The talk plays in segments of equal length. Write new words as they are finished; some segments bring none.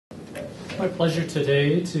my pleasure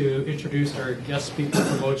today to introduce our guest speaker,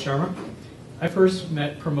 Pramod Sharma. I first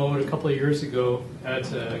met Pramod a couple of years ago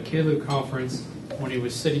at a KLU conference when he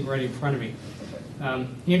was sitting right in front of me.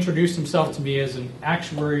 He introduced himself to me as an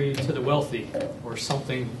actuary to the wealthy, or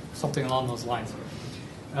something along those lines.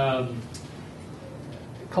 A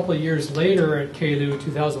couple of years later at KLU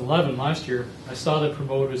 2011, last year, I saw that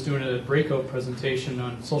Pramod was doing a breakout presentation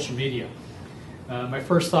on social media. My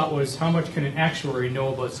first thought was, how much can an actuary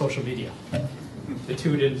know about social media? The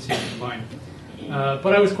two didn't seem to combine.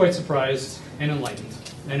 But I was quite surprised and enlightened,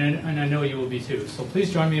 and I know you will be too. So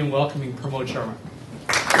please join me in welcoming Pramod Sharma.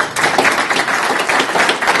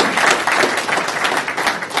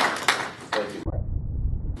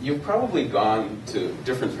 You've probably gone to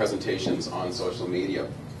different presentations on social media,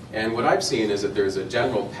 and what I've seen is that there's a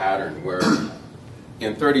general pattern where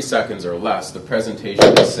in 30 seconds or less the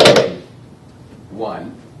presentation is saying,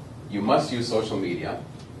 1, you must use social media,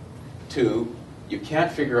 2, you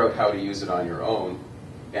can't figure out how to use it on your own,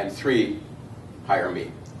 and 3, hire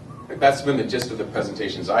me. That's been the gist of the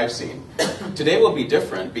presentations I've seen. Today will be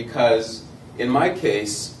different because in my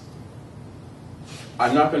case,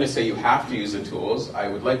 I'm not going to say you have to use the tools. I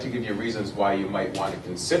would like to give you reasons why you might want to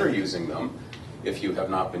consider using them if you have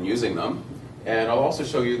not been using them. And I'll also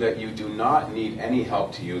show you that you do not need any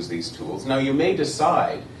help to use these tools. Now, you may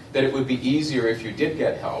decide that it would be easier if you did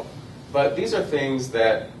get help, but these are things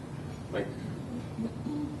that like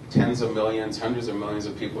tens of millions, hundreds of millions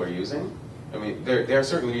of people are using. I mean, they're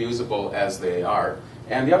certainly usable as they are.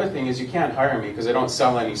 And the other thing is you can't hire me because I don't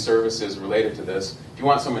sell any services related to this. If you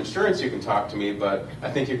want some insurance, you can talk to me, but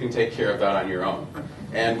I think you can take care of that on your own.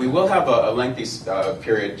 And we will have a lengthy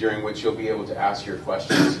period during which you'll be able to ask your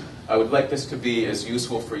questions. I would like this to be as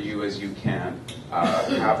useful for you as you can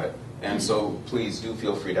have it. And so please do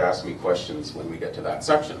feel free to ask me questions when we get to that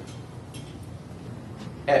section.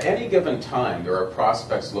 At any given time, there are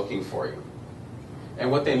prospects looking for you. And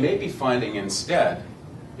what they may be finding instead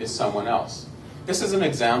is someone else. This is an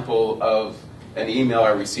example of an email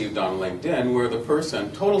I received on LinkedIn where the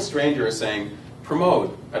person, total stranger, is saying,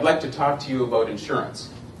 Pramod, I'd like to talk to you about insurance.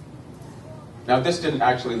 Now, this didn't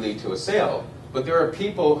actually lead to a sale, but there are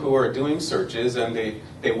people who are doing searches and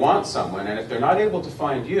they want someone, and if they're not able to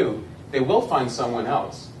find you, they will find someone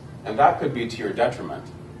else, and that could be to your detriment.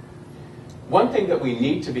 One thing that we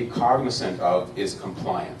need to be cognizant of is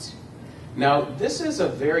compliance. Now, this is a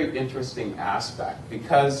very interesting aspect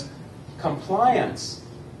because compliance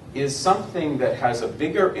is something that has a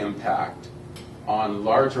bigger impact on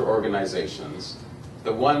larger organizations,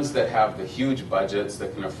 the ones that have the huge budgets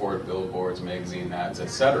that can afford billboards, magazine ads,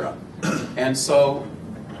 etc. And so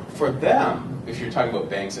for them, if you're talking about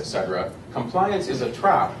banks, etc., compliance is a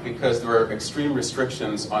trap because there are extreme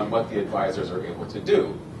restrictions on what the advisors are able to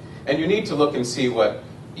do. And you need to look and see what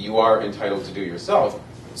you are entitled to do yourself.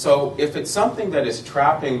 So if it's something that is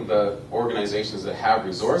trapping the organizations that have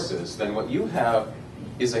resources, then what you have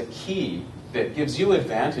is a key that gives you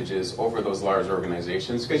advantages over those large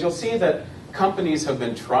organizations, because you'll see that companies have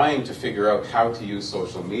been trying to figure out how to use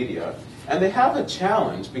social media, and they have a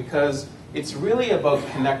challenge because it's really about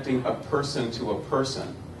connecting a person to a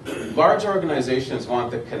person. Large organizations want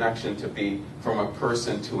the connection to be from a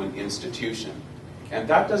person to an institution, and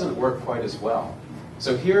that doesn't work quite as well.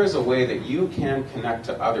 So here's a way that you can connect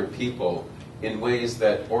to other people in ways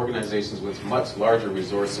that organizations with much larger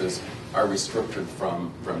resources are restricted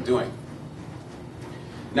from doing.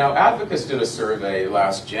 Now, Advocis did a survey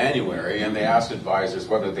last January, and they asked advisors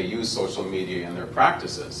whether they use social media in their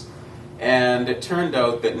practices. And it turned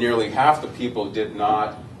out that nearly half the people did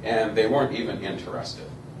not, and they weren't even interested.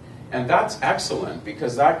 And that's excellent,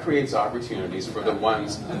 because that creates opportunities for the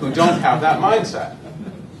ones who don't have that mindset.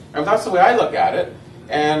 And that's the way I look at it.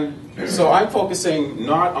 And so I'm focusing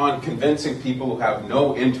not on convincing people who have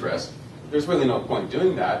no interest. There's really no point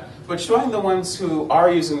doing that. But showing the ones who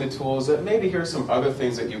are using the tools that maybe here's some other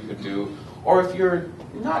things that you could do. Or if you're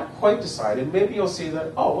not quite decided, maybe you'll see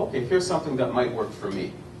that, oh, okay, here's something that might work for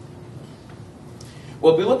me.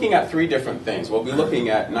 We'll be looking at 3 different things. We'll be looking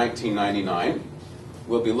at 1999.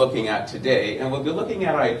 We'll be looking at today. And we'll be looking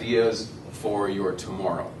at ideas for your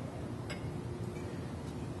tomorrow.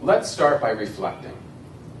 Let's start by reflecting.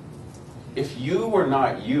 If you were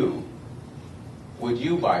not you, would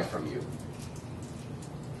you buy from you?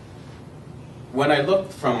 When I look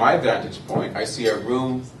from my vantage point, I see a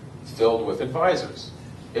room filled with advisors.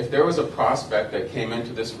 If there was a prospect that came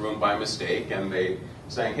into this room by mistake and they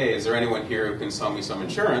saying, hey, is there anyone here who can sell me some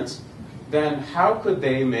insurance? Then how could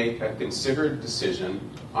they make a considered decision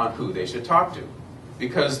on who they should talk to?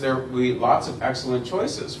 Because there will be lots of excellent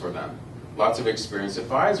choices for them, lots of experienced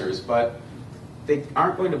advisors, but they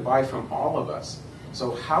aren't going to buy from all of us.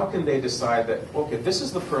 So how can they decide that, okay, this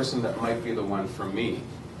is the person that might be the one for me?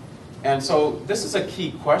 And so this is a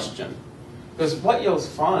key question, because what you'll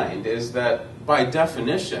find is that by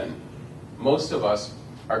definition, most of us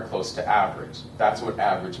are close to average. That's what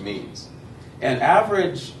average means. And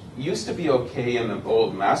average used to be okay in the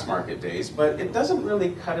old mass market days, but it doesn't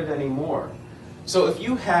really cut it anymore. So if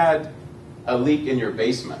you had a leak in your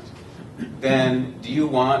basement, then do you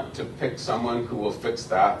want to pick someone who will fix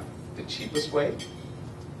that the cheapest way?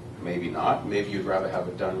 Maybe not. Maybe you'd rather have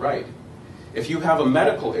it done right. If you have a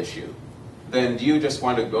medical issue, then do you just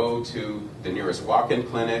want to go to the nearest walk-in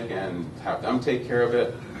clinic and have them take care of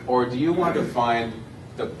it? Or do you want to find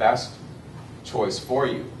the best choice for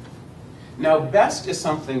you? Now, best is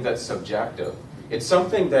something that's subjective. It's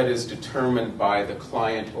something that is determined by the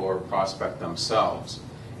client or prospect themselves.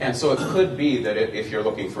 And so it could be that if you're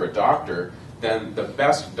looking for a doctor, then the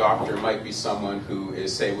best doctor might be someone who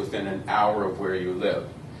is, say, within an hour of where you live.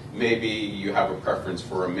 Maybe you have a preference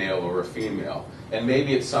for a male or a female. And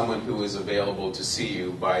maybe it's someone who is available to see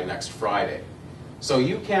you by next Friday. So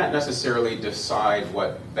you can't necessarily decide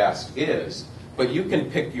what best is, but you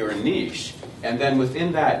can pick your niche. And then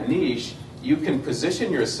within that niche, you can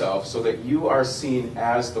position yourself so that you are seen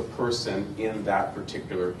as the person in that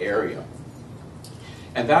particular area.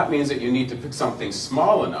 And that means that you need to pick something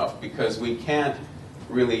small enough, because we can't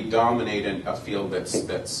really dominate in a field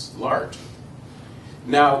that's large.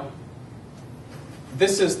 Now,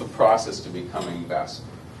 this is the process to becoming best.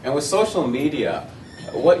 And with social media,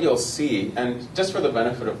 what you'll see, and just for the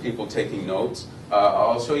benefit of people taking notes,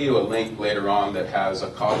 I'll show you a link later on that has a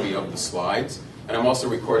copy of the slides. And I'm also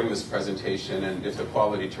recording this presentation, and if the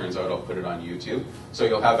quality turns out, I'll put it on YouTube. So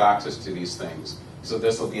you'll have access to these things. So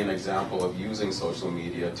this will be an example of using social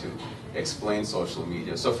media to explain social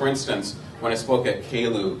media. So for instance, when I spoke at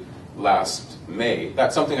KLU last May,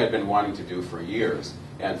 that's something I've been wanting to do for years.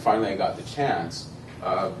 And finally I got the chance.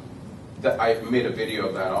 I made a video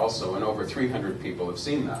of that also, and over 300 people have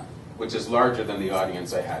seen that, which is larger than the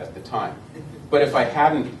audience I had at the time. But if I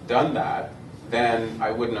hadn't done that, then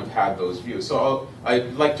I wouldn't have had those views. So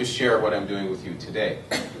I'd like to share what I'm doing with you today.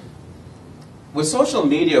 With social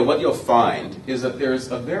media, what you'll find is that there's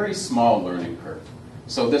a very small learning curve.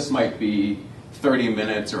 So this might be 30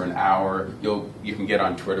 minutes or an hour. You can get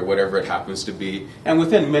on Twitter, whatever it happens to be, and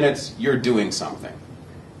within minutes, you're doing something.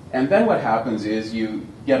 And then what happens is you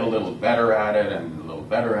get a little better at it and a little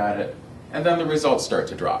better at it, and then the results start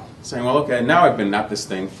to drop. Saying, well, okay, now I've been at this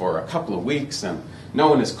thing for a couple of weeks, and no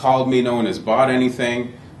one has called me, no one has bought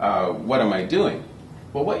anything. What am I doing?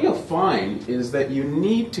 Well, what you'll find is that you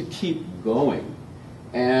need to keep going.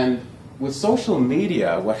 And with social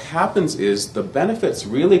media, what happens is the benefits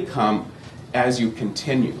really come as you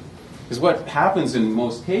continue. Because what happens in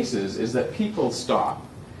most cases is that people stop.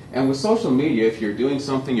 And with social media, if you're doing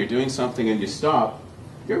something and you stop,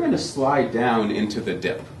 you're going to slide down into the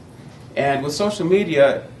dip. And with social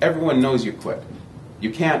media, everyone knows you quit.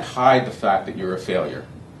 You can't hide the fact that you're a failure,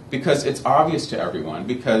 because it's obvious to everyone,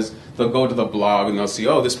 because they'll go to the blog and they'll see,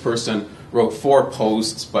 oh, this person wrote 4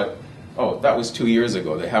 posts, but oh, that was 2 years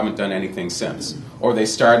ago. They haven't done anything since. Or they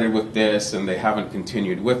started with this and they haven't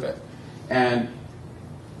continued with it. And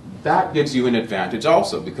that gives you an advantage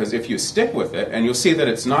also, because if you stick with it, and you'll see that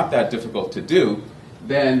it's not that difficult to do,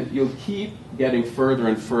 then you'll keep getting further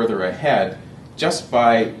and further ahead just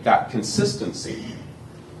by that consistency.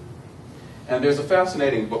 And there's a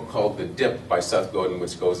fascinating book called The Dip by Seth Godin,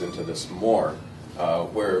 which goes into this more,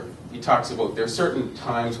 where he talks about there are certain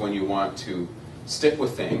times when you want to stick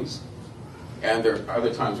with things, and there are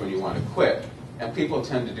other times when you want to quit. And people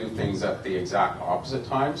tend to do things at the exact opposite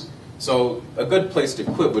times. So a good place to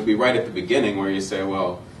quit would be right at the beginning, where you say,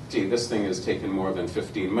 well, gee, this thing has taken more than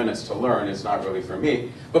 15 minutes to learn. It's not really for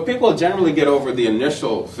me. But people generally get over the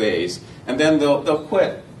initial phase, and then they'll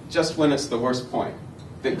quit just when it's the worst point,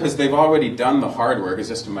 because they've already done the hard work. It's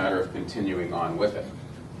just a matter of continuing on with it.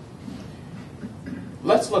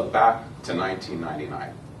 Let's look back to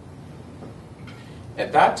 1999.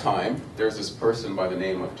 At that time, there's this person by the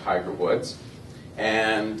name of Tiger Woods,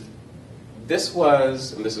 and this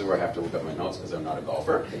is where I have to look at my notes because I'm not a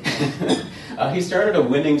golfer. He started a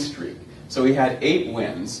winning streak. So he had 8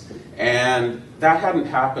 wins, and that hadn't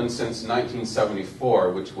happened since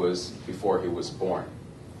 1974, which was before he was born.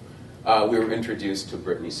 We were introduced to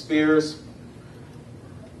Britney Spears.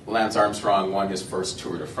 Lance Armstrong won his first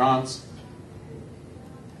Tour de France.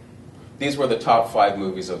 These were the top 5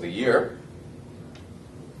 movies of the year.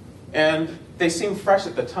 And they seemed fresh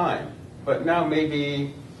at the time, but now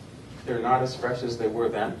maybe they're not as fresh as they were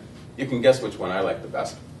then. You can guess which one I like the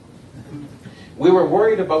best. we were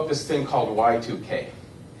worried about this thing called Y2K,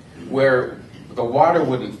 where the water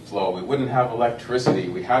wouldn't flow, we wouldn't have electricity,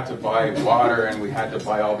 we had to buy water and we had to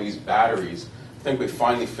buy all these batteries. I think we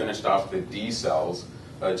finally finished off the D cells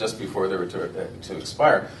just before they were to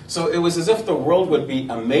expire. So it was as if the world would be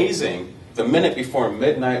amazing the minute before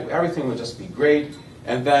midnight, everything would just be great,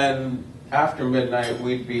 and then after midnight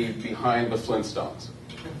we'd be behind the Flintstones.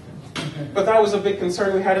 But that was a big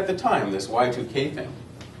concern we had at the time, this Y2K thing.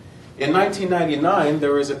 In 1999,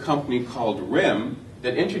 there was a company called RIM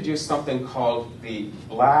that introduced something called the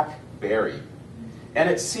BlackBerry. And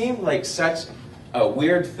it seemed like such a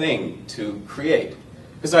weird thing to create.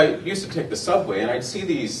 Because I used to take the subway and I'd see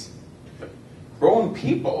these grown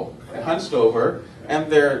people hunched over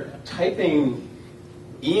and they're typing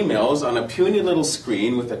emails on a puny little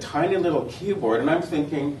screen with a tiny little keyboard, and I'm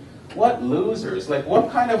thinking, what losers? Like, what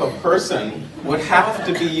kind of a person would have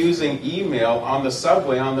to be using email on the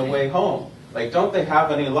subway on the way home? Like, don't they have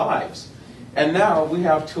any lives? And now we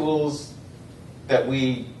have tools that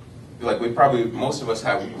most of us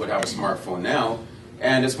would have a smartphone now,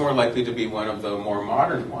 and it's more likely to be one of the more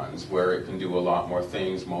modern ones where it can do a lot more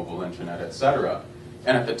things, mobile internet, etc.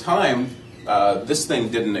 And at the time, this thing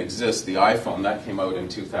didn't exist, the iPhone. That came out in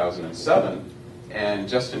 2007, and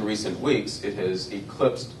just in recent weeks, it has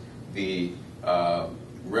eclipsed the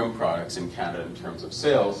RIM products in Canada in terms of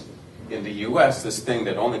sales. In the US, this thing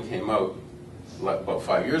that only came out about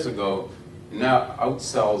 5 years ago now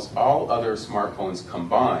outsells all other smartphones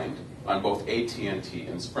combined on both AT&T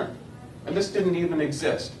and Sprint. And this didn't even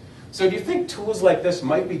exist. So do you think tools like this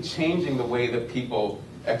might be changing the way that people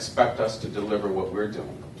expect us to deliver what we're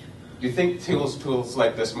doing? Do you think tools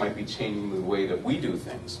like this might be changing the way that we do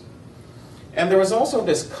things? And there was also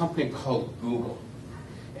this company called Google.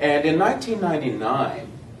 And in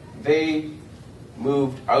 1999, they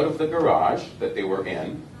moved out of the garage that they were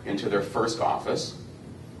in into their first office,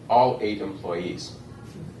 all 8 employees.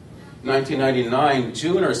 1999,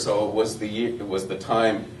 June or so, was the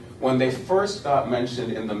time when they first got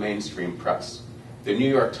mentioned in the mainstream press. The New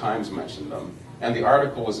York Times mentioned them, and the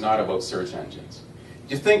article was not about search engines.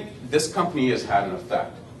 Do you think this company has had an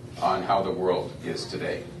effect on how the world is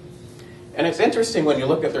today? And it's interesting when you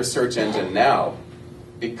look at their search engine now,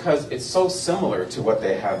 because it's so similar to what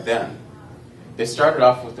they had then. They started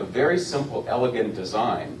off with a very simple, elegant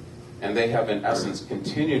design, and they have in essence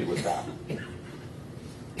continued with that.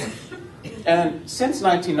 And since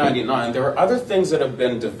 1999, there are other things that have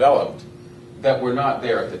been developed that were not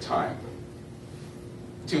there at the time.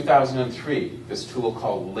 2003, this tool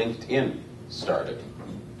called LinkedIn started.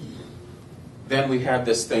 Then we had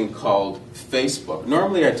this thing called Facebook.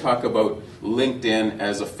 Normally I talk about LinkedIn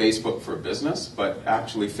as a Facebook for business, but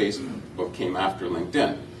actually Facebook came after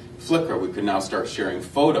LinkedIn. Flickr, we could now start sharing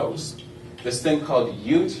photos. This thing called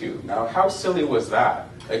YouTube. Now, how silly was that?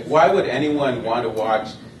 Like, why would anyone want to watch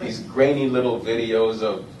these grainy little videos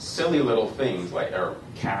of silly little things, like or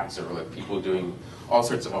cats or like people doing all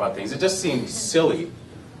sorts of odd things? It just seemed silly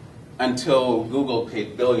until Google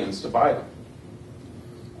paid billions to buy them.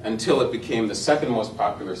 Until it became the second most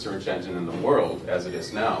popular search engine in the world, as it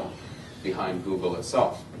is now, behind Google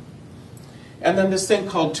itself. And then this thing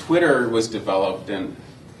called Twitter was developed, and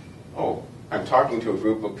I'm talking to a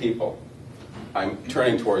group of people. I'm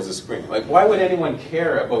turning towards the screen. Like, why would anyone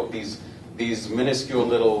care about these minuscule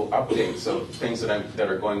little updates of things that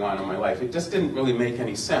are going on in my life? It just didn't really make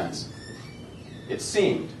any sense. It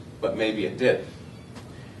seemed, but maybe it did.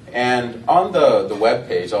 And on the web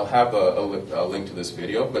page, I'll have a link to this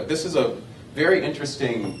video, but this is a very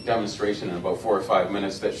interesting demonstration in about 4 or 5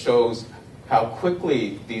 minutes that shows how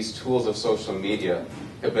quickly these tools of social media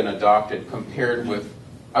have been adopted compared with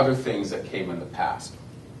other things that came in the past.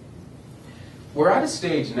 We're at a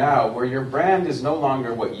stage now where your brand is no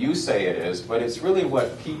longer what you say it is, but it's really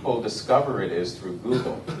what people discover it is through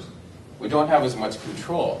Google. We don't have as much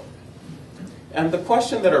control. And the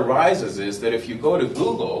question that arises is that if you go to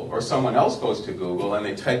Google, or someone else goes to Google, and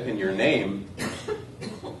they type in your name,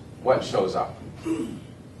 what shows up?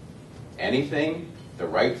 Anything? The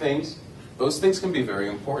right things? Those things can be very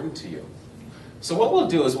important to you. So what we'll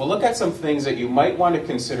do is we'll look at some things that you might want to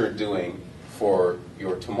consider doing for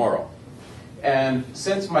your tomorrow. And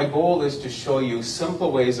since my goal is to show you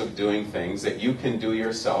simple ways of doing things that you can do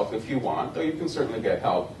yourself if you want, though you can certainly get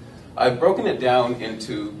help, I've broken it down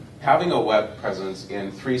into having a web presence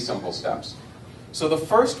in 3 simple steps. So the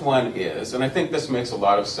first one is, and I think this makes a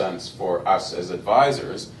lot of sense for us as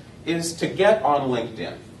advisors, is to get on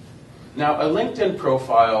LinkedIn. Now, a LinkedIn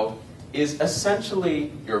profile is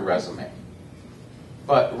essentially your resume.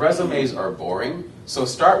 But resumes are boring, so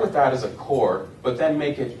start with that as a core, but then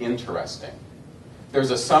make it interesting.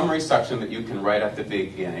 there's a summary section that you can write at the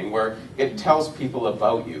beginning where it tells people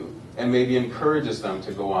about you and maybe encourages them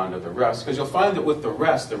to go on to the rest. Because you'll find that with the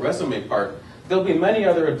rest, the resume part, there'll be many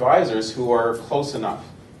other advisors who are close enough.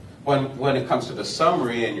 When it comes to the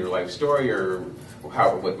summary and your life story or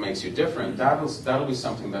what makes you different, that'll be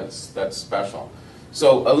something that's special.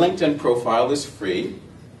 So a LinkedIn profile is free,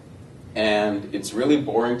 and it's really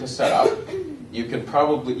boring to set up. You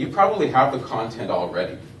probably have the content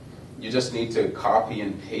already. You just need to copy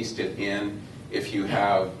and paste it in. If you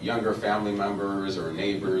have younger family members or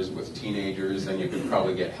neighbors with teenagers, then you can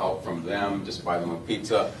probably get help from them, just buy them a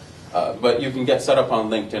pizza. But you can get set up on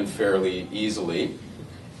LinkedIn fairly easily.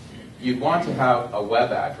 You'd want to have a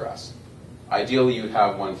web address. Ideally, you'd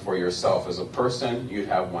have one for yourself as a person. You'd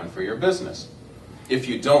have one for your business. If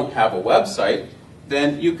you don't have a website,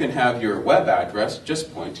 then you can have your web address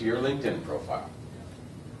just point to your LinkedIn profile.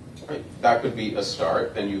 Right. That could be a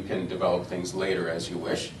start. Then you can develop things later as you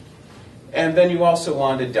wish. And then you also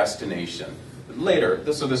want a destination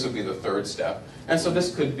later. So this would be the third step. And so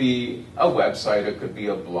this could be a website, it could be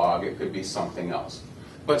a blog, it could be something else.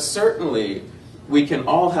 But certainly, we can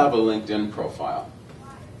all have a LinkedIn profile,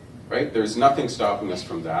 right? There's nothing stopping us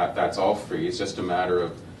from that. That's all free. It's just a matter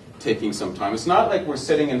of taking some time. It's not like we're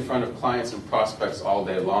sitting in front of clients and prospects all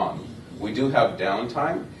day long. We do have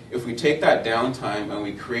downtime. If we take that downtime and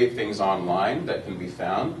we create things online that can be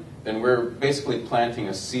found, then we're basically planting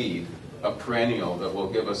a seed, a perennial that will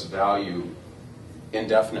give us value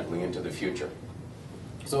indefinitely into the future.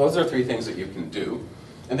 So those are three things that you can do.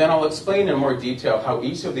 And then I'll explain in more detail how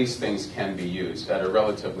each of these things can be used at a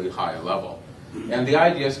relatively high level. And the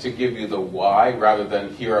idea is to give you the why rather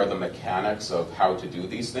than here are the mechanics of how to do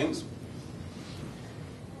these things.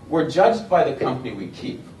 We're judged by the company we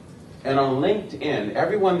keep. And on LinkedIn,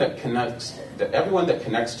 everyone that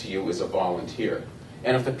connects to you is a volunteer.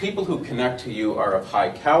 And if the people who connect to you are of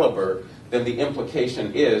high caliber, then the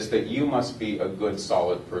implication is that you must be a good,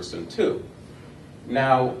 solid person too.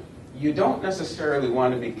 Now, you don't necessarily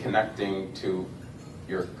want to be connecting to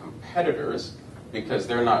your competitors because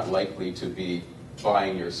they're not likely to be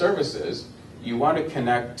buying your services. You want to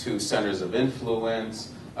connect to centers of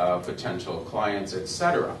influence, potential clients,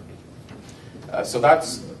 etc. So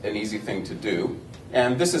that's an easy thing to do.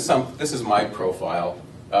 And this is my profile.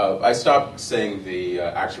 I stopped saying the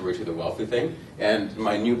actuary to the wealthy thing, and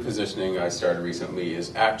my new positioning I started recently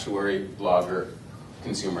is actuary, blogger,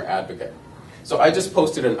 consumer advocate. So I just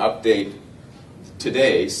posted an update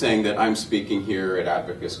today saying that I'm speaking here at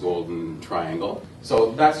Advocis Golden Triangle.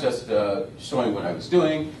 So that's just showing what I was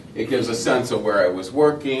doing. It gives a sense of where I was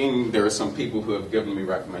working. There are some people who have given me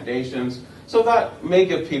recommendations. So that may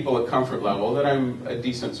give people a comfort level that I'm a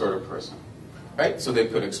decent sort of person, right? So they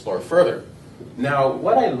could explore further. Now,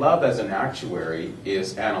 what I love as an actuary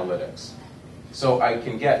is analytics. So I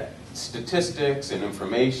can get statistics and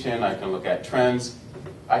information. I can look at trends.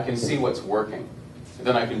 I can see what's working. And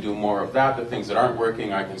then I can do more of that. The things that aren't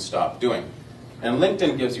working, I can stop doing. And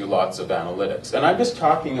LinkedIn gives you lots of analytics. And I'm just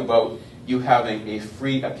talking about you having a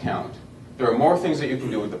free account. There are more things that you can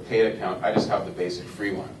do with the paid account. I just have the basic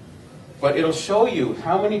free one. But it'll show you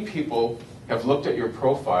how many people have looked at your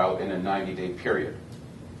profile in a 90-day period.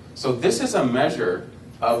 So this is a measure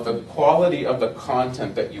of the quality of the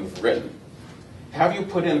content that you've written. Have you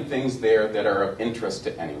put in things there that are of interest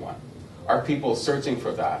to anyone? Are people searching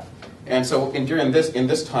for that? And so in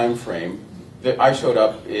this time frame, that I showed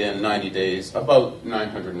up in 90 days about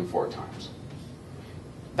 904 times.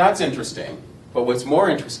 That's interesting, but what's more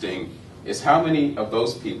interesting is how many of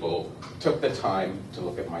those people took the time to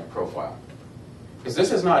look at my profile. Because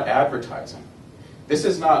this is not advertising. This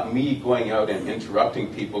is not me going out and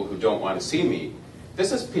interrupting people who don't want to see me.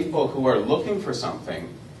 This is people who are looking for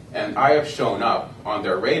something, and I have shown up on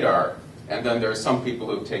their radar, and then there are some people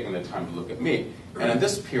who have taken the time to look at me. And in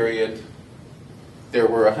this period, there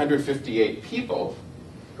were 158 people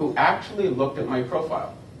who actually looked at my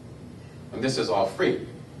profile. And this is all free.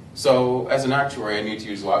 So as an actuary, I need to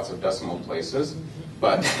use lots of decimal places,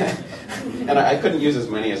 but and I couldn't use as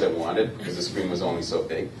many as I wanted because the screen was only so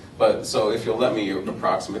big. But so if you'll let me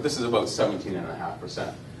approximate, this is about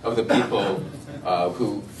 17.5% of the people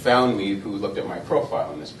who found me who looked at my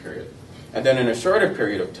profile in this period. And then in a shorter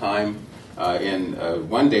period of time, in a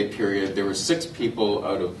one-day period, there were 6 people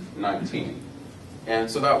out of 19.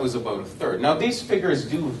 And so that was about a third. Now these figures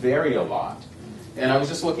do vary a lot. And I was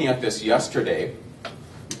just looking at this yesterday.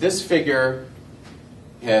 This figure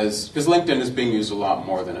has, because LinkedIn is being used a lot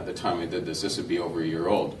more than at the time I did this. This would be over a year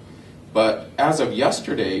old. But as of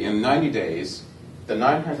yesterday, in 90 days, the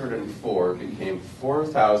 904 became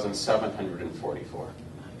 4,744.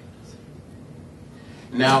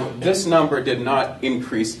 Now, this number did not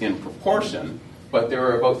increase in proportion, but there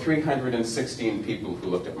were about 316 people who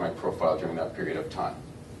looked at my profile during that period of time.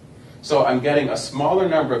 So I'm getting a smaller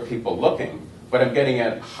number of people looking, but I'm getting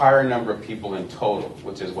a higher number of people in total,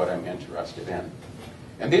 which is what I'm interested in.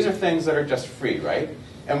 And these are things that are just free, right?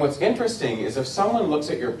 And what's interesting is if someone looks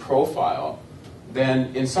at your profile,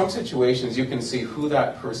 then in some situations you can see who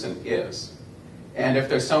that person is. And if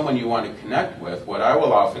there's someone you want to connect with, what I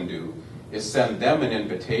will often do is send them an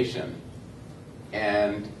invitation,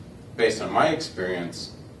 and based on my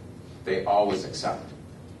experience, they always accept.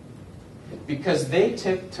 Because they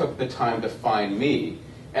took the time to find me,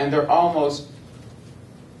 and they're almost,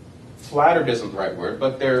 flattered isn't the right word,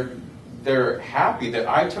 but they're happy that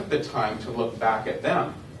I took the time to look back at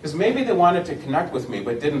them. Because maybe they wanted to connect with me,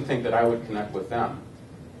 but didn't think that I would connect with them.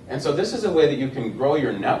 And so this is a way that you can grow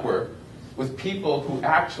your network with people who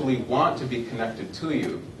actually want to be connected to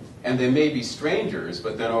you. And they may be strangers,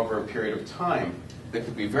 but then over a period of time, they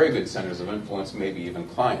could be very good centers of influence, maybe even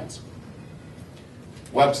clients.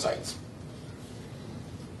 Websites.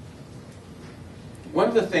 One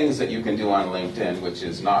of the things that you can do on LinkedIn, which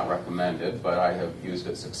is not recommended, but I have used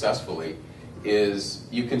it successfully, is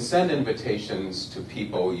you can send invitations to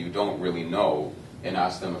people you don't really know and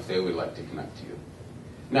ask them if they would like to connect to you.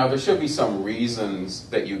 Now, there should be some reasons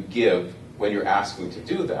that you give when you're asking to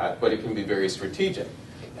do that, but it can be very strategic.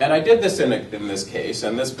 And I did this in this case,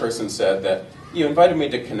 and this person said that you invited me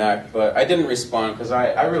to connect, but I didn't respond because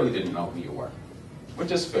I really didn't know who you were,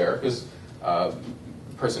 which is fair because the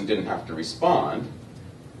person didn't have to respond.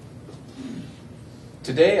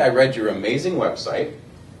 Today I read your amazing website,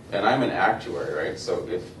 and I'm an actuary, right? So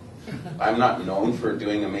if I'm not known for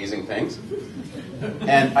doing amazing things.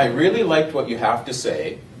 And I really liked what you have to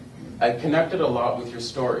say. I connected a lot with your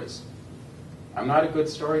stories. I'm not a good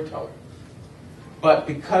storyteller. But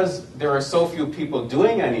because there are so few people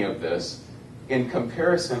doing any of this, in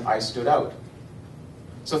comparison, I stood out.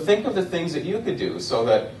 So think of the things that you could do so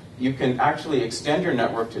that you can actually extend your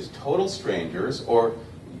network to total strangers, or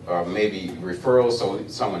maybe referrals, so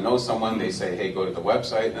someone knows someone, they say, hey, go to the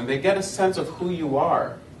website, and they get a sense of who you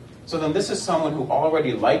are. So then this is someone who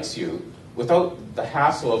already likes you without the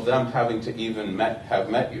hassle of them having to even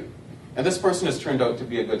have met you. And this person has turned out to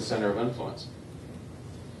be a good center of influence.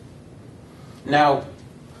 Now,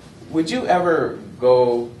 would you ever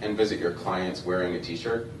go and visit your clients wearing a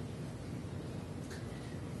t-shirt?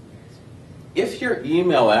 If your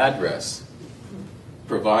email address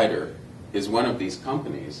provider is one of these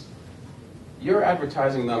companies, you're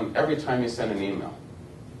advertising them every time you send an email.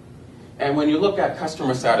 And when you look at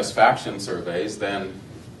customer satisfaction surveys, then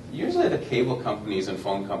usually the cable companies and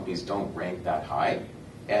phone companies don't rank that high.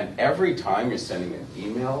 And every time you're sending an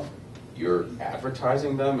email, you're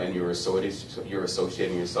advertising them and you're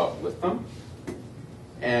associating yourself with them.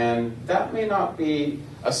 And that may not be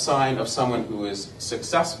a sign of someone who is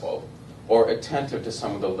successful or attentive to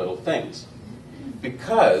some of the little things.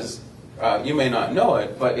 Because, you may not know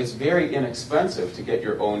it, but it's very inexpensive to get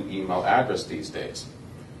your own email address these days.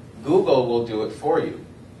 Google will do it for you.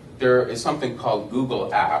 There is something called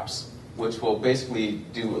Google Apps, which will basically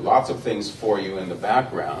do lots of things for you in the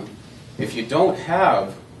background. If you don't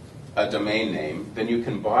have a domain name, then you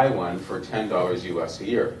can buy one for $10 US a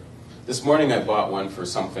year. This morning I bought one for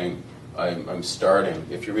something I'm starting.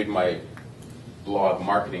 If you read my blog,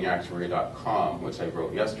 marketingactuary.com, which I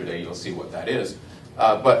wrote yesterday, you'll see what that is.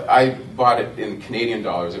 But I bought it in Canadian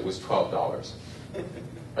dollars. It was $12,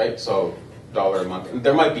 right? So $1 a month. And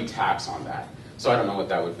there might be tax on that. So I don't know what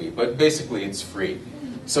that would be. But basically it's free.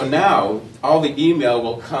 So now all the email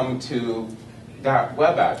will come to that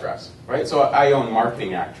web address, right? So I own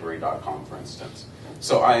marketingactuary.com, for instance.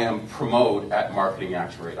 So I am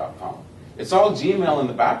promote@marketingactuary.com. It's all Gmail in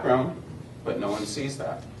the background, but no one sees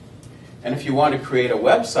that. And if you want to create a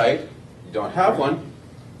website, you don't have one,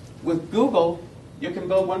 with Google, you can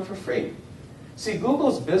build one for free. See,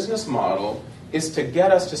 Google's business model is to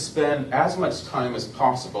get us to spend as much time as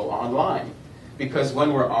possible online. Because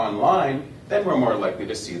when we're online, then we're more likely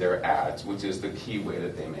to see their ads, which is the key way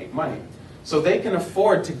that they make money. So they can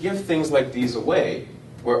afford to give things like these away,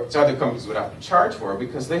 which other companies would have to charge for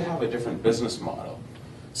because they have a different business model.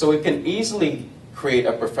 So we can easily create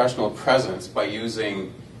a professional presence by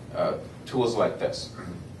using tools like this.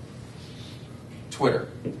 Twitter.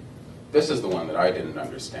 This is the one that I didn't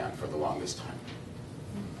understand for the longest time.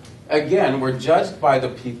 Again, we're judged by the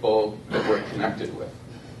people that we're connected with.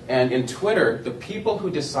 And in Twitter, the people who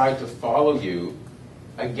decide to follow you,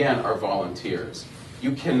 again, are volunteers.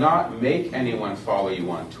 You cannot make anyone follow you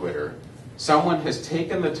on Twitter. Someone has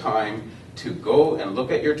taken the time to go and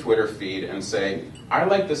look at your Twitter feed and say, I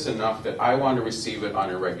like this enough that I want to receive it on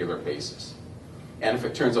a regular basis. And if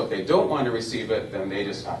it turns out they don't want to receive it, then they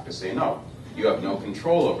just have to say no. You have no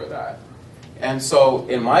control over that. And so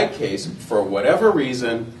in my case, for whatever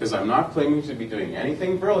reason, because I'm not claiming to be doing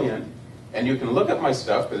anything brilliant, and you can look at my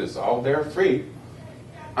stuff because it's all there free,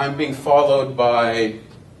 I'm being followed by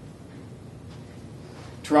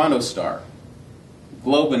Toronto Star,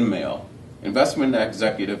 Globe and Mail, Investment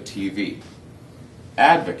Executive TV,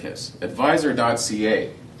 Advocis,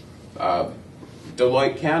 Advisor.ca,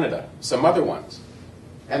 Deloitte Canada, some other ones.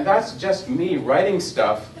 And that's just me writing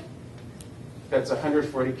stuff that's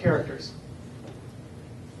 140 characters.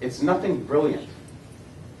 It's nothing brilliant.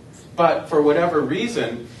 But for whatever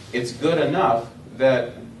reason, it's good enough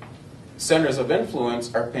that centers of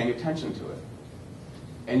influence are paying attention to it.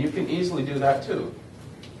 And you can easily do that too.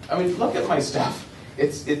 I mean, look at my stuff.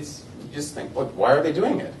 It's you just think, well, why are they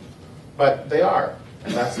doing it? But they are,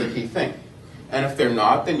 and that's the key thing. And if they're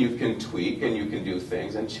not, then you can tweak and you can do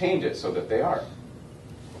things and change it so that they are.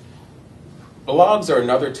 Blogs are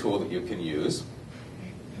another tool that you can use.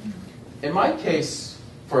 In my case,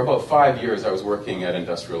 for about 5 years, I was working at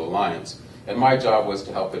Industrial Alliance, and my job was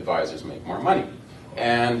to help advisors make more money.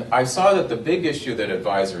 And I saw that the big issue that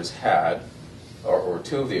advisors had, or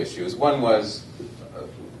two of the issues, one was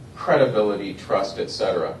credibility, trust,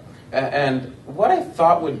 etc. And what I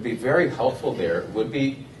thought would be very helpful there would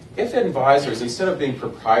be if advisors, instead of being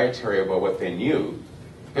proprietary about what they knew,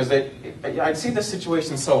 because I'd see this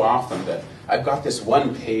situation so often that I've got this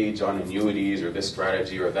one page on annuities or this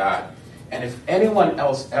strategy or that, and if anyone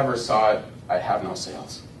else ever saw it, I'd have no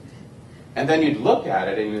sales. And then you'd look at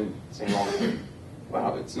it and you'd say, well,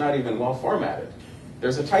 wow, it's not even well formatted.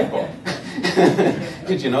 There's a typo.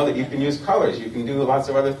 Did you know that you can use colors? You can do lots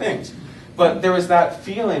of other things. But there was that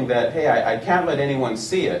feeling that, hey, I can't let anyone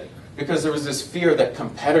see it, because there was this fear that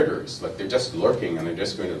competitors, like they're just lurking and they're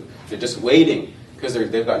just waiting, because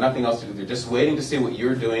they've got nothing else to do. They're just waiting to see what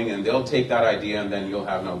you're doing, and they'll take that idea, and then you'll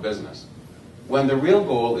have no business. When the real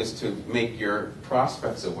goal is to make your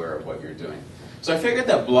prospects aware of what you're doing. So I figured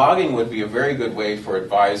that blogging would be a very good way for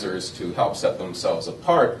advisors to help set themselves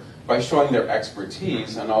apart by showing their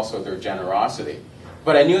expertise and also their generosity.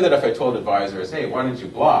 But I knew that if I told advisors, hey, why don't you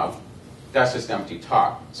blog, that's just empty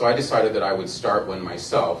talk. So I decided that I would start one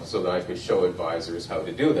myself so that I could show advisors how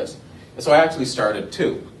to do this. And so I actually started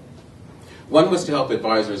two. One was to help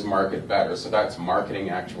advisors market better, so that's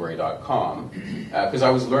marketingactuary.com, because I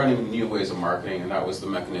was learning new ways of marketing, and that was the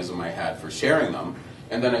mechanism I had for sharing them.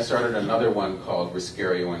 And then I started another one called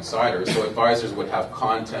Riscario Insider, so advisors would have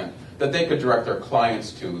content that they could direct their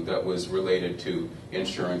clients to that was related to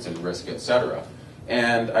insurance and risk, etc.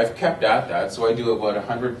 And I've kept at that, so I do about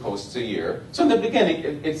 100 posts a year. So in the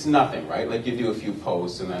beginning, it's nothing, right? Like you do a few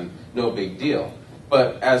posts and then no big deal.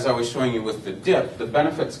 But as I was showing you with the dip, the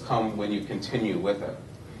benefits come when you continue with it.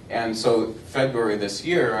 And so February this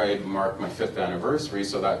year, I marked my 5th anniversary,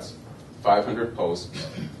 so that's 500 posts,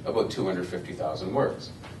 about 250,000 words.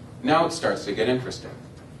 Now it starts to get interesting.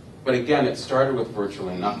 But again, it started with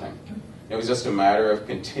virtually nothing. It was just a matter of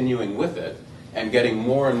continuing with it and getting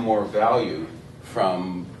more and more value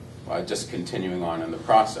from just continuing on in the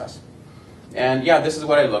process. And yeah, this is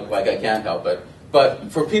what I look like. I can't help it.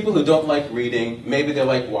 But for people who don't like reading, maybe they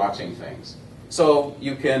like watching things. So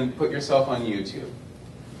you can put yourself on YouTube.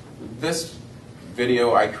 This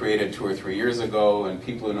video I created 2 or 3 years ago, and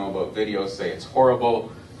people who know about video say it's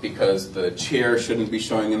horrible because the chair shouldn't be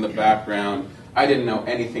showing in the background. I didn't know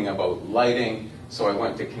anything about lighting, so I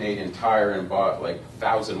went to Canadian Tire and bought like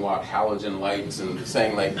 1,000-watt halogen lights and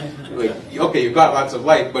saying like, okay, you've got lots of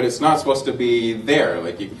light, but it's not supposed to be there.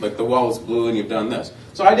 Like the wall is blue and you've done this.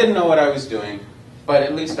 So I didn't know what I was doing, but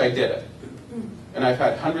at least I did it. And I've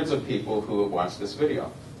had hundreds of people who have watched this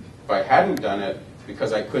video. If I hadn't done it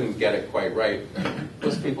because I couldn't get it quite right,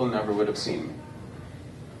 those people never would have seen me.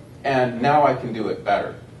 And now I can do it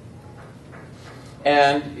better.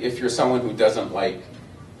 And if you're someone who doesn't like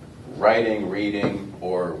writing, reading,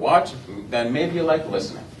 or watching, then maybe you like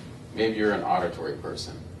listening. Maybe you're an auditory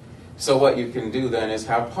person. So what you can do then is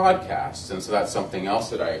have podcasts, and so that's something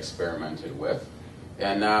else that I experimented with.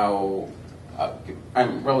 And now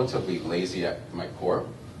I'm relatively lazy at my core,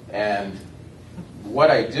 and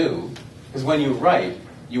what I do is when you write,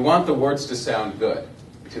 you want the words to sound good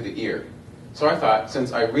to the ear. So I thought,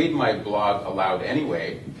 since I read my blog aloud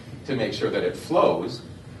anyway, to make sure that it flows,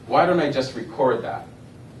 why don't I just record that?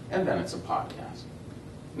 And then it's a podcast.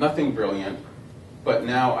 Nothing brilliant, but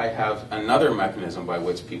now I have another mechanism by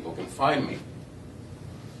which people can find me.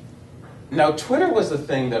 Now, Twitter was the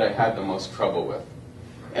thing that I had the most trouble with.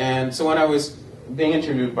 And so when I was being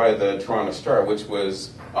interviewed by the Toronto Star, which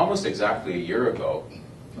was almost exactly a year ago,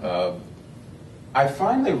 I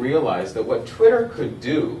finally realized that what Twitter could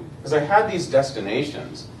do, because I had these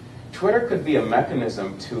destinations, Twitter could be a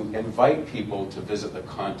mechanism to invite people to visit the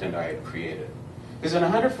content I had created. Because in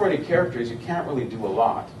 140 characters, you can't really do a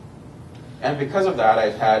lot. And because of that,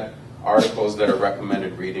 I've had articles that are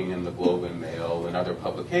recommended reading in the Globe and Mail and other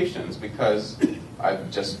publications, because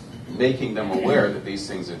I'm just making them aware that these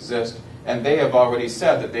things exist. And they have already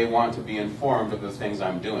said that they want to be informed of the things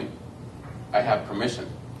I'm doing. I have permission.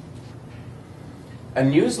 A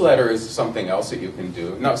newsletter is something else that you can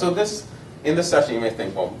do. Now, so in this session, you may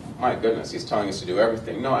think, well, my goodness, he's telling us to do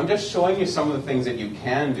everything. No, I'm just showing you some of the things that you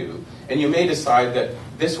can do. And you may decide that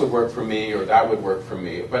this would work for me or that would work for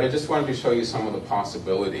me. But I just wanted to show you some of the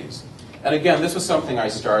possibilities. And again, this was something I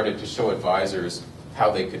started to show advisors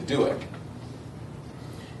how they could do it.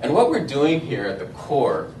 And what we're doing here at the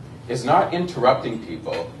core is not interrupting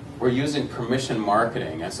people. We're using permission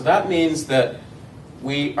marketing. And so that means that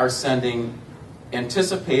we are sending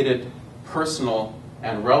anticipated, personal,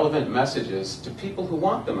 and relevant messages to people who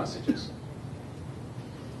want the messages.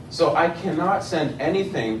 So I cannot send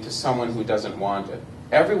anything to someone who doesn't want it.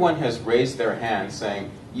 Everyone has raised their hand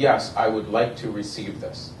saying, yes, I would like to receive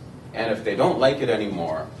this. And if they don't like it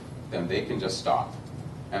anymore, then they can just stop.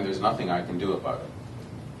 And there's nothing I can do about it.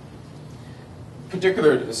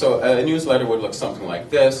 So a newsletter would look something like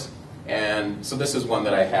this. And so this is one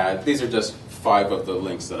that I had. These are just 5 of the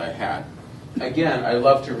links that I had. Again, I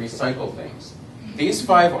love to recycle things. These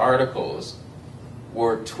 5 articles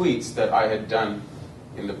were tweets that I had done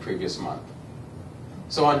in the previous month.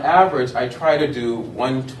 So on average, I try to do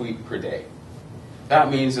 1 tweet per day.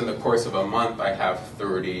 That means in the course of a month, I have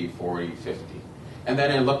 30, 40, 50. And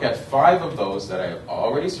then I look at 5 of those that I have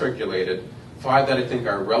already circulated, 5 that I think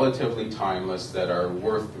are relatively timeless, that are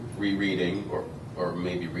worth rereading, or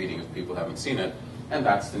maybe reading if people haven't seen it, and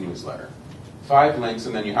that's the newsletter. 5 links,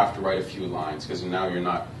 and then you have to write a few lines, because now you're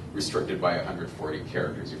not restricted by 140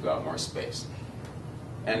 characters. You've got more space.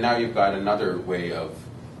 And now you've got another way of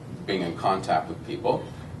being in contact with people.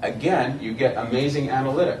 Again, you get amazing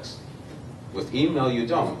analytics. With email, you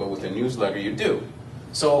don't, but with a newsletter, you do.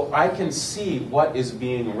 So I can see what is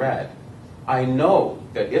being read. I know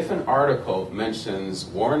that if an article mentions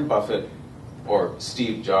Warren Buffett or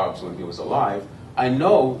Steve Jobs when he was alive, I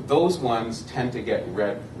know those ones tend to get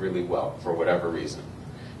read really well for whatever reason.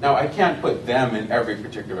 Now, I can't put them in every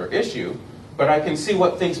particular issue, but I can see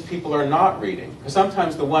what things people are not reading. Because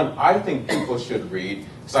sometimes the one I think people should read,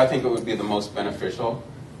 because I think it would be the most beneficial,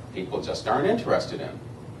 people just aren't interested in.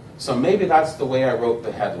 So maybe that's the way I wrote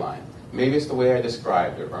the headline. Maybe it's the way I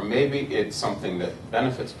described it, or maybe it's something that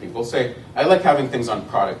benefits people. Say, I like having things on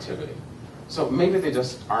productivity. So maybe they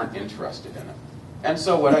just aren't interested in it. And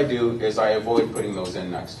so what I do is I avoid putting those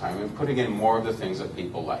in next time and putting in more of the things that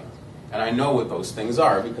people like. And I know what those things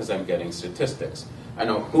are because I'm getting statistics. I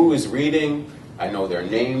know who is reading, I know their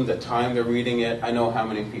name, the time they're reading it, I know how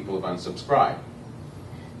many people have unsubscribed.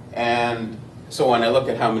 And so when I look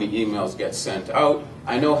at how many emails get sent out,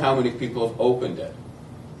 I know how many people have opened it,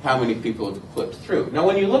 how many people have clicked through. Now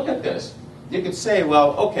when you look at this, you could say,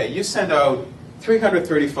 well, okay, you send out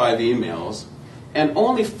 335 emails, and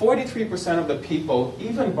only 43% of the people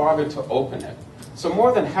even bothered to open it. So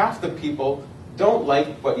more than half the people don't like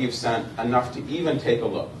what you've sent enough to even take a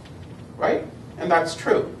look, right? And that's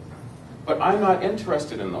true. But I'm not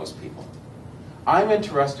interested in those people. I'm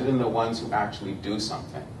interested in the ones who actually do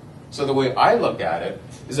something. So the way I look at it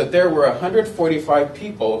is that there were 145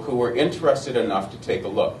 people who were interested enough to take a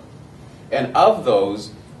look. And of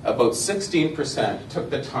those, about 16% took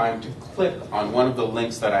the time to click on one of the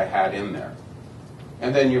links that I had in there.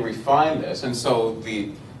 And then you refine this, and so the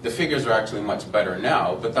figures are actually much better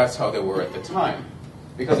now, but that's how they were at the time.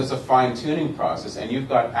 Because it's a fine-tuning process, and you've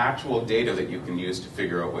got actual data that you can use to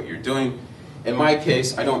figure out what you're doing. In my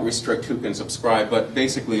case, I don't restrict who can subscribe, but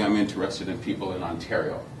basically I'm interested in people in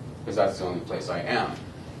Ontario, because that's the only place I am.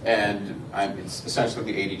 And it's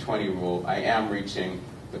essentially the 80-20 rule. I am reaching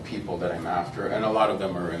the people that I'm after, and a lot of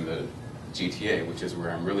them are in the GTA, which is where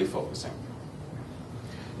I'm really focusing.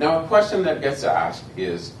 Now, a question that gets asked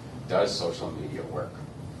is, does social media work?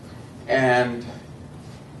 And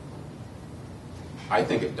I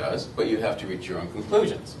think it does, but you have to reach your own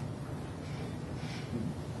conclusions.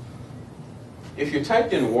 If you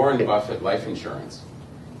typed in Warren Buffett life insurance,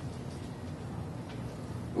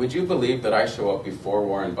 would you believe that I show up before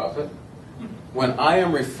Warren Buffett? When I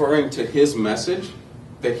am referring to his message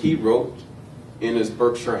that he wrote in his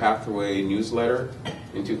Berkshire Hathaway newsletter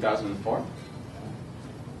in 2004?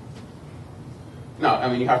 No, I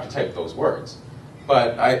mean, you have to type those words.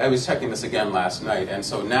 But I was checking this again last night, and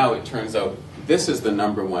so now it turns out this is the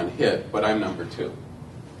 #1 hit, but I'm #2.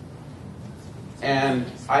 And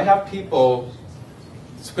I have people,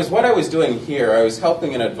 because what I was doing here, I was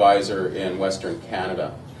helping an advisor in Western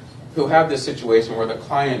Canada who had this situation where the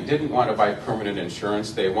client didn't want to buy permanent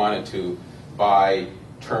insurance. They wanted to buy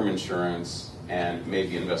term insurance and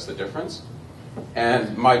maybe invest the difference.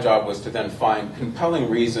 And my job was to then find compelling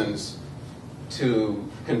reasons to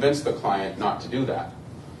convince the client not to do that.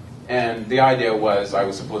 And the idea was I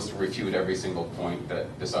was supposed to refute every single point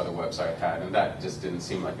that this other website had, and that just didn't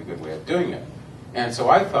seem like a good way of doing it. And so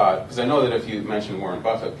I thought, because I know that if you mention Warren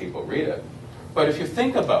Buffett, people read it. But if you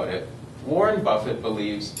think about it, Warren Buffett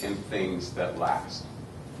believes in things that last.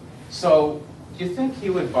 So do you think he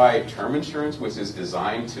would buy term insurance which is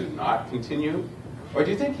designed to not continue? Or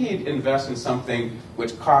do you think he'd invest in something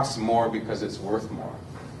which costs more because it's worth more?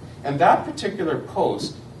 And that particular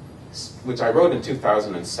post, which I wrote in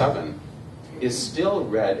 2007, is still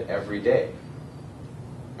read every day.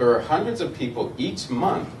 There are hundreds of people each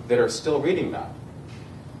month that are still reading that.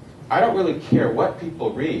 I don't really care what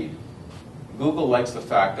people read. Google likes the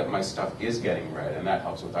fact that my stuff is getting read, and that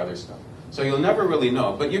helps with other stuff. So you'll never really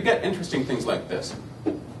know, but you get interesting things like this.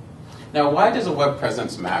 Now, why does a web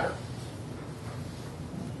presence matter?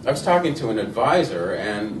 I was talking to an advisor,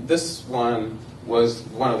 and this one was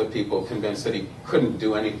one of the people convinced that he couldn't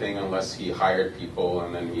do anything unless he hired people,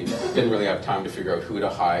 and then he didn't really have time to figure out who to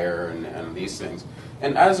hire and these things.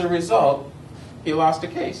 And as a result, he lost a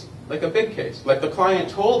case, like a big case. Like the client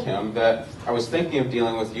told him that I was thinking of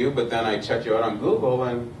dealing with you, but then I checked you out on Google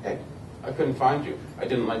and, hey, I couldn't find you. I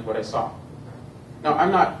didn't like what I saw. Now,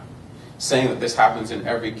 I'm not saying that this happens in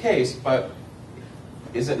every case, but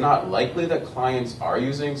is it not likely that clients are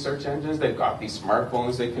using search engines? They've got these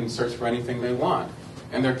smartphones, they can search for anything they want.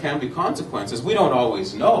 And there can be consequences. We don't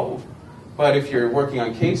always know, but if you're working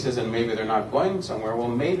on cases and maybe they're not going somewhere, well,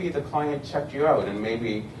 maybe the client checked you out and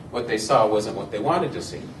maybe what they saw wasn't what they wanted to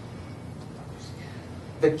see.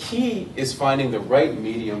 The key is finding the right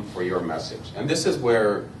medium for your message. And this is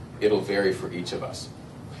where it'll vary for each of us.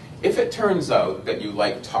 If it turns out that you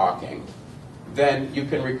like talking, then you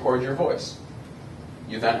can record your voice.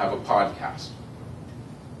 You then have a podcast.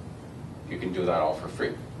 You can do that all for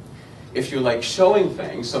free. If you like showing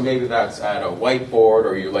things, so maybe that's at a whiteboard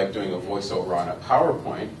or you like doing a voiceover on a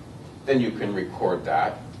PowerPoint, then you can record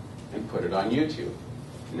that and put it on YouTube.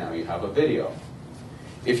 Now you have a video.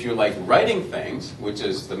 If you like writing things, which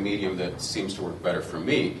is the medium that seems to work better for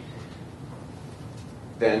me,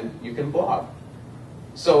 then you can blog.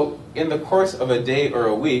 So in the course of a day or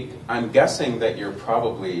a week, I'm guessing that you're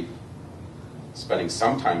probably spending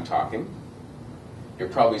some time talking. You're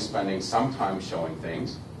probably spending some time showing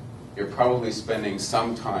things. You're probably spending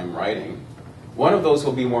some time writing. One of those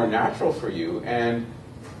will be more natural for you, and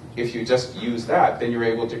if you just use that, then you're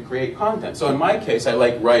able to create content. So in my case, I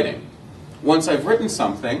like writing. Once I've written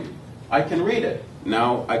something, I can read it.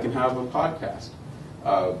 Now I can have a podcast.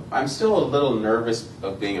 I'm still a little nervous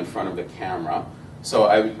of being in front of the camera, so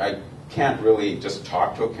I can't really just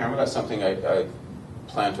talk to a camera. That's something I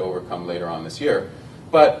plan to overcome later on this year.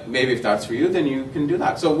 But maybe if that's for you, then you can do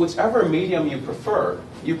that. So whichever medium you prefer,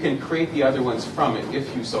 you can create the other ones from it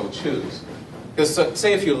if you so choose. Because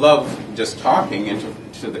say if you love just talking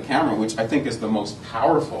into the camera, which I think is the most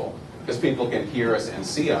powerful, because people can hear us and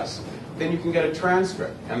see us, then you can get a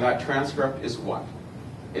transcript. And that transcript is what?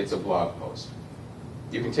 It's a blog post.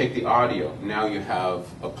 You can take the audio. Now you have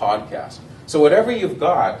a podcast. So whatever you've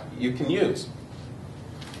got, you can use.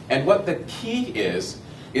 And what the key is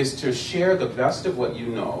to share the best of what you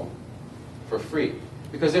know for free.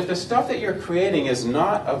 Because if the stuff that you're creating is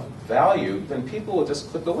not of value, then people will just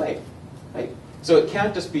click away. Right? So it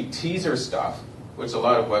can't just be teaser stuff, which a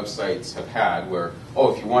lot of websites have had, where,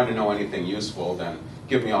 oh, if you want to know anything useful, then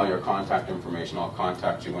give me all your contact information, I'll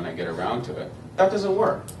contact you when I get around to it. That doesn't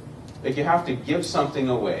work. Like, you have to give something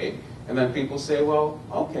away, and then people say, well,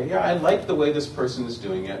 okay, yeah, I like the way this person is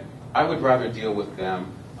doing it. I would rather deal with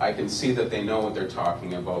them. I can see that they know what they're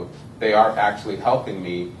talking about. They are actually helping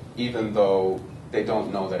me, even though they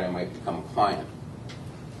don't know that I might become a client.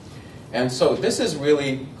 And so this is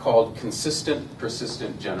really called consistent,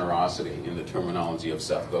 persistent generosity in the terminology of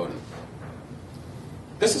Seth Godin.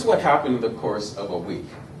 This is what happened in the course of a week,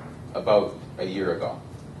 about a year ago.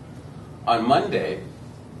 On Monday,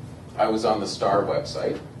 I was on the Star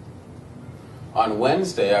website. On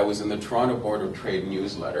Wednesday, I was in the Toronto Board of Trade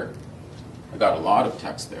newsletter. I got a lot of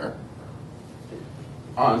text there.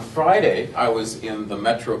 On Friday, I was in the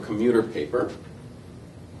Metro commuter paper.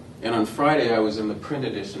 And on Friday, I was in the print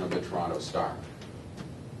edition of the Toronto Star.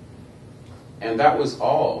 And that was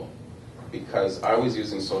all because I was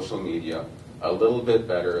using social media a little bit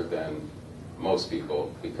better than most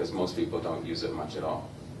people, because most people don't use it much at all.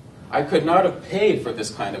 I could not have paid for this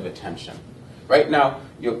kind of attention. Right now,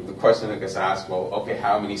 the question that gets asked, well, okay,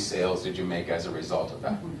 how many sales did you make as a result of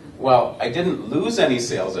that? Well, I didn't lose any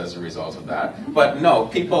sales as a result of that, but no,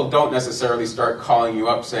 people don't necessarily start calling you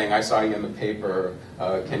up saying, I saw you in the paper,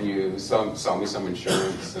 can you sell me some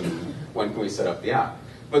insurance, and when can we set up the app?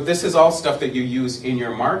 But this is all stuff that you use in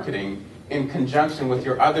your marketing in conjunction with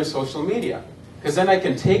your other social media. Because then I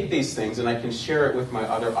can take these things and I can share it with my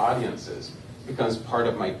other audiences. It becomes part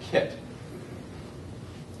of my kit.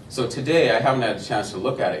 So today, I haven't had a chance to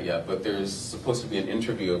look at it yet, but there's supposed to be an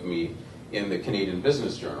interview of me in the Canadian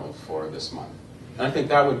Business Journal for this month. And I think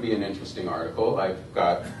that would be an interesting article. I've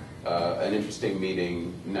got an interesting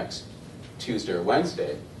meeting next Tuesday or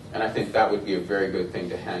Wednesday, and I think that would be a very good thing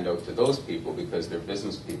to hand out to those people because they're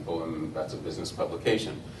business people and that's a business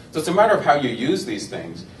publication. So it's a matter of how you use these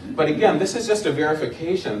things. But again, this is just a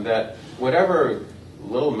verification that whatever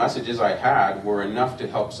little messages I had were enough to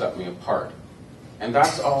help set me apart. And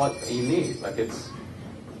that's all you need. Like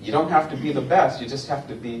you don't have to be the best, you just have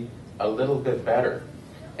to be a little bit better.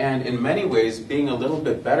 And in many ways, being a little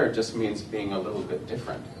bit better just means being a little bit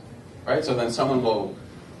different. Right? So then someone will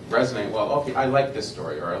resonate, well, okay, I like this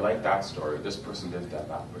story, or I like that story, this person did that,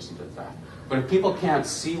 that person did that. But if people can't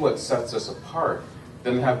see what sets us apart,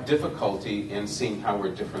 then they have difficulty in seeing how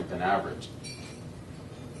we're different than average.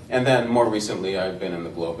 And then more recently, I've been in the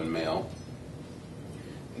Globe and Mail.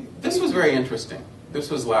 This was very interesting. This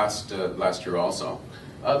was last year also.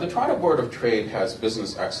 The Toronto Board of Trade has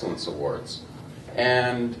Business Excellence Awards.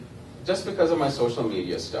 And just because of my social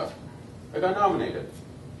media stuff, I got nominated.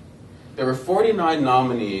 There were 49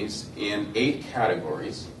 nominees in 8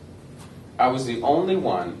 categories. I was the only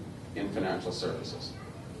one in financial services.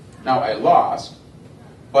 Now, I lost,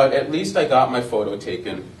 but at least I got my photo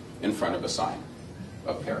taken in front of a sign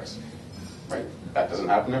of Paris. Right? That doesn't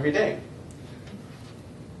happen every day.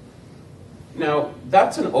 Now,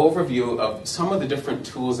 that's an overview of some of the different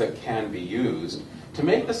tools that can be used. To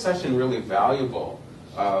make the session really valuable,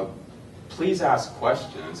 please ask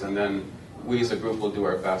questions, and then we as a group will do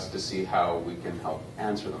our best to see how we can help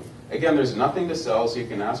answer them. Again, there's nothing to sell, so you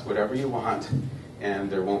can ask whatever you want, and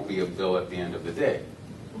there won't be a bill at the end of the day.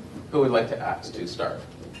 Who would like to start?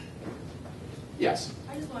 Yes?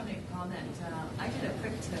 I just wanted to comment. I did a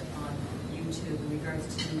quick tip on YouTube in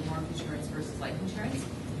regards to mortgage insurance versus life insurance.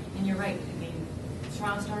 And you're right. I mean,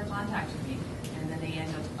 Toronto Star contacted me, and then they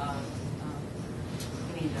end up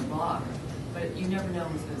getting in their blog. But you never know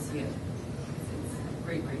who's going to see it. It's a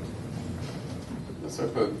great tool. That's a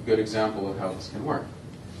good example of how this can work.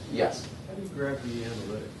 Yes? How do you grab the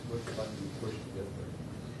analytics? What button do you push to get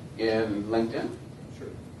there? In LinkedIn? Sure.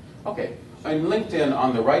 Okay. In LinkedIn,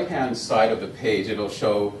 on the right-hand side of the page, it'll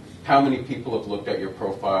show how many people have looked at your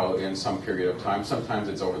profile in some period of time. Sometimes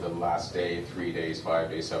it's over the last day, 3 days,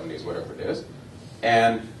 5 days, 7 days, whatever it is.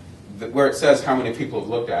 And where it says how many people have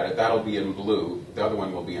looked at it, that'll be in blue. The other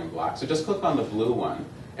one will be in black. So just click on the blue one,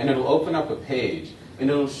 and it'll open up a page,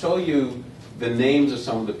 and it'll show you the names of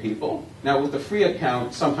some of the people. Now, with the free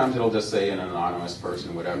account, sometimes it'll just say an anonymous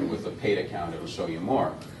person, whatever. With the paid account, it'll show you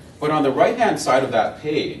more. But on the right-hand side of that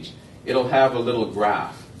page, it'll have a little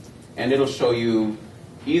graph, and it'll show you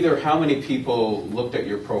either how many people looked at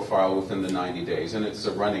your profile within the 90 days, and it's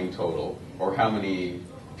a running total, or how many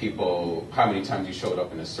times you showed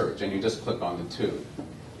up in a search, and you just click on the 2,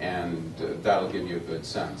 and that'll give you a good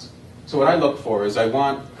sense. So what I look for is I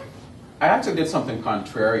actually did something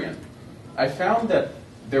contrarian. I found that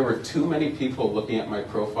there were too many people looking at my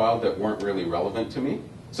profile that weren't really relevant to me.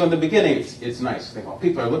 So in the beginning, it's nice to think, well,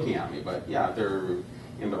 people are looking at me, but yeah, they're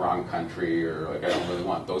in the wrong country, or like I don't really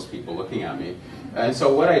want those people looking at me. And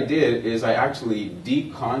so what I did is I actually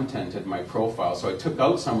decontented my profile. So I took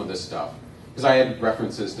out some of this stuff because I had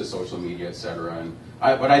references to social media, etc.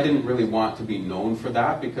 But I didn't really want to be known for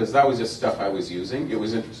that because that was just stuff I was using. It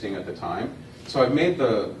was interesting at the time. So I've made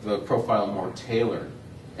the profile more tailored.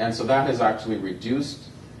 And so that has actually reduced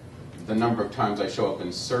the number of times I show up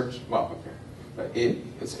in search. Well, okay.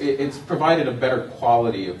 It's provided a better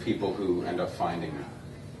quality of people who end up finding me.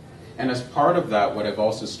 And as part of that, what I've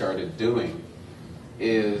also started doing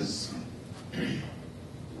is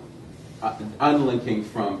unlinking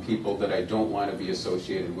from people that I don't want to be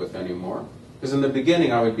associated with anymore. Because in the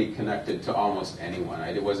beginning, I would be connected to almost anyone.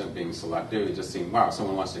 I wasn't being selective. It just seemed, wow,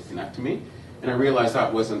 someone wants to connect to me. And I realized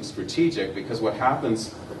that wasn't strategic because what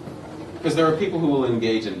happens, because there are people who will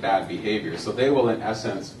engage in bad behavior. So they will, in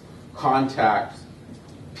essence, contact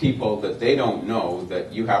people that they don't know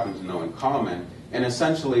that you happen to know in common and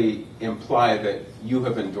essentially imply that you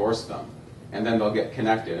have endorsed them. and then they'll get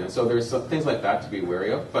connected. And so there's some things like that to be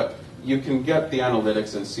wary of, but you can get the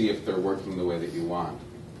analytics and see if they're working the way that you want.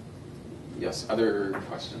 Yes, other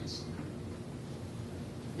questions?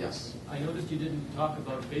 Yes? I noticed you didn't talk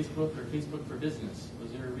about Facebook or Facebook for Business.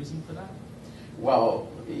 Was there a reason for that? Well,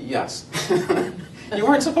 yes. You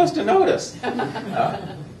weren't supposed to notice.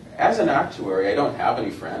 As an actuary, I don't have any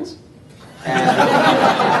friends. And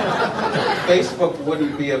Facebook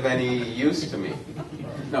wouldn't be of any use to me.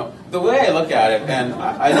 No, the way I look at it, and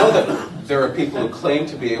I know that there are people who claim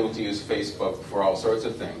to be able to use Facebook for all sorts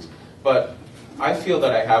of things, but I feel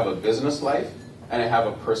that I have a business life and I have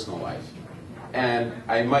a personal life. And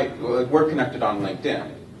we're connected on LinkedIn,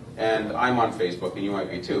 and I'm on Facebook, and you might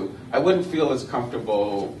be too. I wouldn't feel as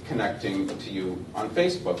comfortable connecting to you on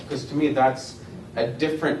Facebook, because to me that's a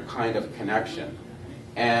different kind of connection.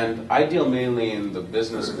 And I deal mainly in the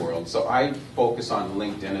business world, so I focus on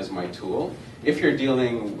LinkedIn as my tool. If you're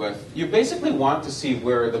dealing with, you basically want to see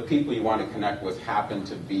where the people you want to connect with happen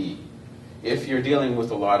to be. If you're dealing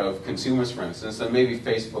with a lot of consumers, for instance, then maybe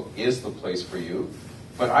Facebook is the place for you.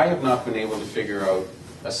 But I have not been able to figure out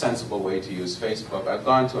a sensible way to use Facebook. I've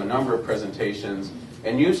gone to a number of presentations,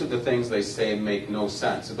 and usually the things they say make no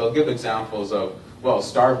sense. So they'll give examples of, well,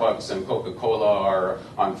 Starbucks and Coca-Cola are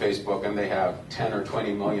on Facebook, and they have 10 or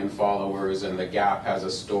 20 million followers, and the Gap has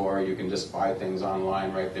a store. You can just buy things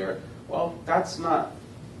online right there. Well, that's not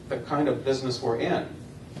the kind of business we're in.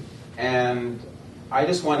 And I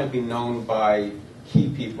just want to be known by key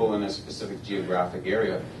people in a specific geographic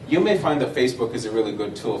area. You may find that Facebook is a really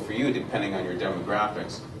good tool for you depending on your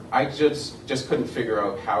demographics. I just couldn't figure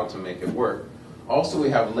out how to make it work. Also, we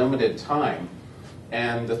have limited time,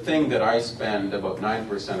 and the thing that I spend about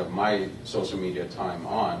 9% of my social media time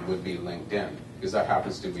on would be LinkedIn, because that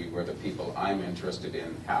happens to be where the people I'm interested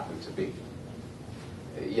in happen to be.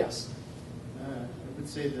 Yes? I would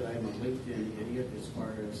say that I'm a LinkedIn idiot as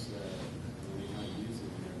far as learning how to use it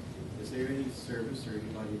and everything. Is there any service or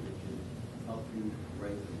anybody that can help you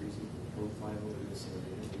write a reasonable profile in this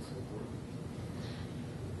area and so forth?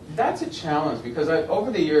 That's a challenge, because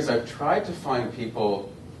over the years I've tried to find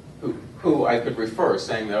people who I could refer,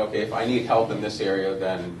 saying that, okay, if I need help in this area,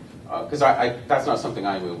 then, because that's not something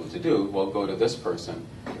I'm able to do, well, go to this person.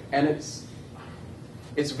 And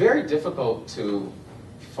it's very difficult to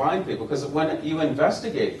find people, because when you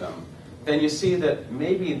investigate them, then you see that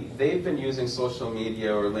maybe they've been using social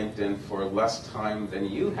media or LinkedIn for less time than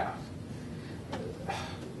you have.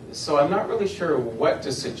 So I'm not really sure what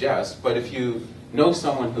to suggest, but if you know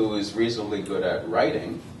someone who is reasonably good at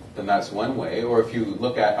writing, then that's one way. Or if you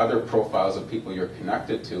look at other profiles of people you're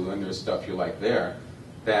connected to and there's stuff you like there,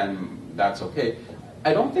 then that's okay.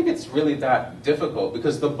 I don't think it's really that difficult,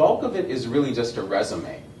 because the bulk of it is really just a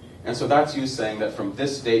resume. And so that's you saying that from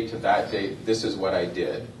this date to that date, this is what I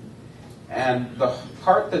did. And the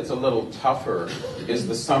part that's a little tougher is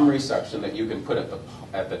the summary section that you can put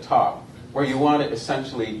at the top, where you want to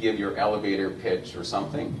essentially give your elevator pitch or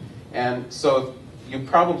something. And so you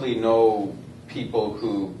probably know people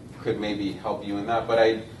who could maybe help you in that, but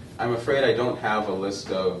I'm afraid I don't have a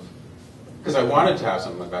list of, because I wanted to have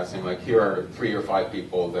something like that, saying like, here are 3 or 5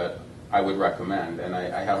 people that I would recommend, and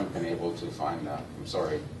I haven't been able to find that. I'm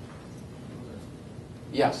sorry.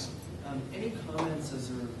 Yes? Any comments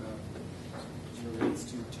as it relates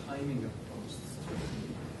to timing of posts?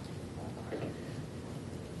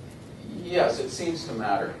 Yes, it seems to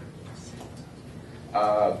matter.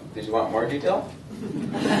 Did you want more detail?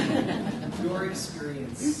 Your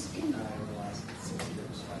experience over the last 6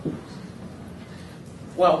 years, 5 years?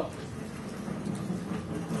 Well,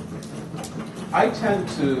 I tend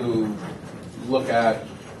to look at,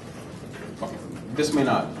 okay, this may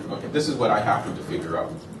not, okay, this is what I happen to figure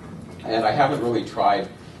out. And I haven't really tried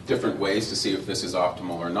different ways to see if this is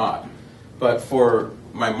optimal or not. But for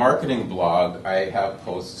my marketing blog, I have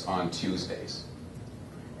posts on Tuesdays.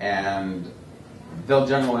 And they'll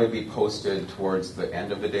generally be posted towards the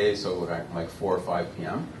end of the day, so like 4 or 5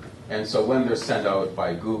 p.m. And so when they're sent out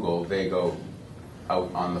by Google, they go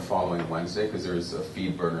out on the following Wednesday, because there's a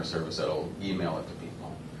feed burner service that'll email it to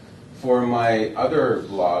people. For my other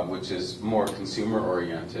blog, which is more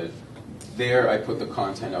consumer-oriented, there I put the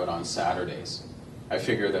content out on Saturdays. I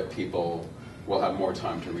figure that people will have more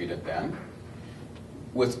time to read it then.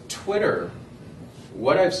 With Twitter,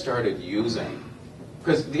 what I've started using,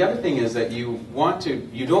 because the other thing is that you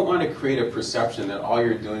don't want to create a perception that all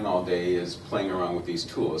you're doing all day is playing around with these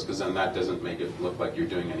tools, because then that doesn't make it look like you're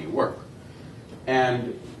doing any work.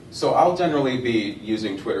 And so I'll generally be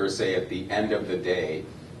using Twitter, say, at the end of the day,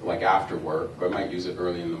 like after work, or I might use it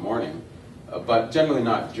early in the morning, but generally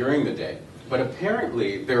not during the day. But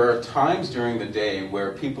apparently, there are times during the day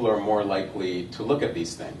where people are more likely to look at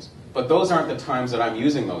these things. But those aren't the times that I'm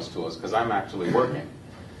using those tools, because I'm actually working.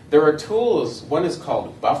 There are tools, one is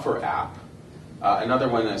called Buffer App, another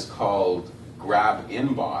one is called Grab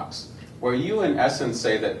Inbox, where you in essence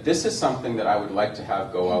say that this is something that I would like to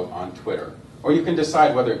have go out on Twitter. Or you can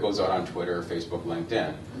decide whether it goes out on Twitter, Facebook,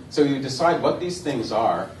 LinkedIn. So you decide what these things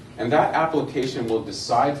are, and that application will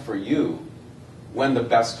decide for you when the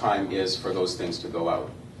best time is for those things to go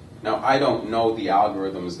out. Now, I don't know the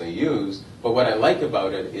algorithms they use, but what I like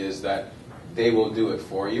about it is that they will do it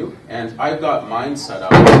for you. And I've got mine set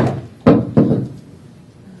up.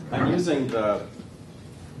 I'm using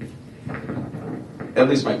at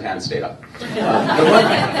least my pants stayed up.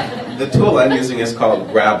 The tool I'm using is called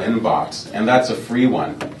Grab Inbox, and that's a free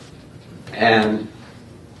one. And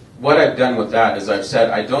what I've done with that is I've said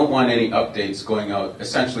I don't want any updates going out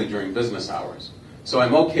essentially during business hours. So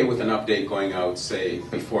I'm okay with an update going out, say,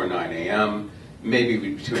 before 9 a.m., maybe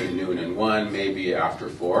between noon and 1, maybe after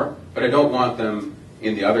 4. But I don't want them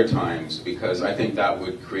in the other times because I think that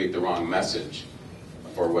would create the wrong message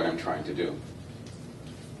for what I'm trying to do.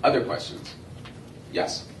 Other questions?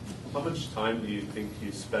 Yes? How much time do you think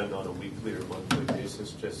you spend on a weekly or monthly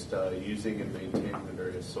basis just using and maintaining the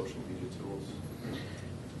various social media tools?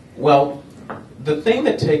 Well, the thing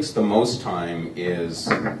that takes the most time is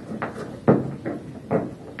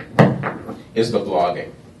the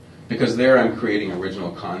blogging. Because there I'm creating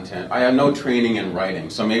original content. I have no training in writing,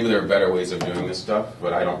 so maybe there are better ways of doing this stuff,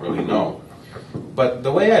 but I don't really know. But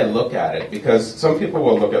the way I look at it, because some people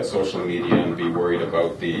will look at social media and be worried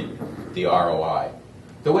about the ROI.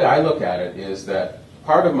 The way I look at it is that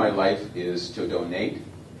part of my life is to donate.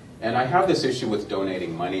 And I have this issue with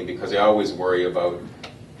donating money because I always worry about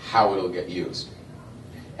how it'll get used.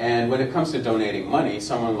 And when it comes to donating money,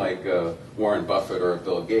 someone like Warren Buffett or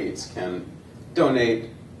Bill Gates can donate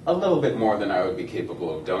a little bit more than I would be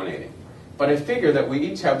capable of donating. But I figure that we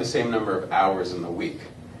each have the same number of hours in the week.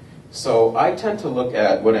 So I tend to look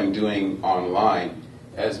at what I'm doing online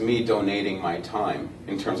as me donating my time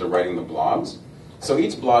in terms of writing the blogs. So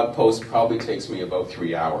each blog post probably takes me about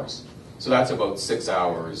 3 hours. So that's about 6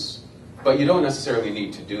 hours. But you don't necessarily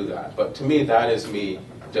need to do that. But to me, that is me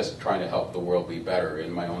just trying to help the world be better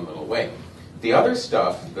in my own little way. The other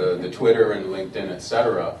stuff, the Twitter and LinkedIn,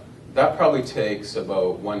 etc., that probably takes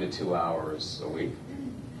about 1 to 2 hours a week.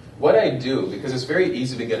 What I do, because it's very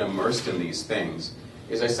easy to get immersed in these things,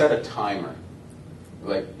 is I set a timer.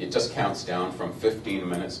 Like, it just counts down from 15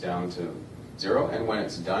 minutes down to 0, and when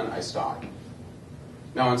it's done, I stop.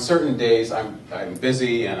 Now, on certain days, I'm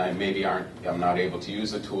busy, and I'm not able to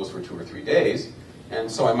use the tools for 2 or 3 days, and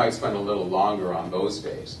so I might spend a little longer on those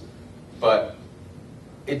days. But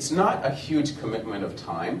it's not a huge commitment of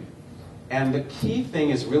time, and the key thing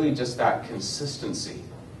is really just that consistency,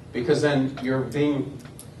 because then you're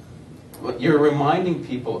reminding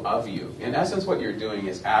people of you. In essence, what you're doing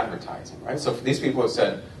is advertising, right? So these people have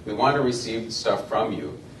said, we want to receive stuff from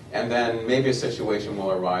you, and then maybe a situation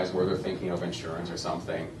will arise where they're thinking of insurance or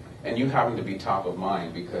something, and you happen to be top of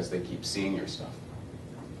mind because they keep seeing your stuff.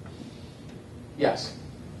 Yes?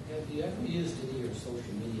 Have you ever used any of your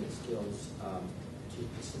social media skills to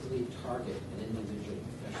specifically target an individual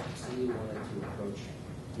profession? Say you wanted to approach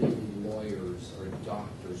maybe lawyers or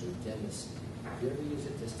doctors or dentists. Have you ever used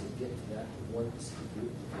it just to get to that one specific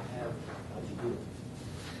group? If you have, how'd you do it?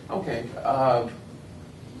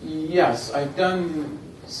 Okay. Yes, I've done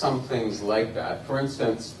some things like that. For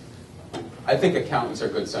instance, I think accountants are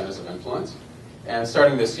good centers of influence. And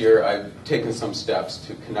starting this year, I've taken some steps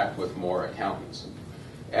to connect with more accountants.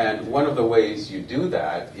 And one of the ways you do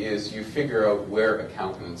that is you figure out where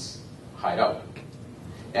accountants hide out.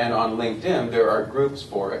 And on LinkedIn, there are groups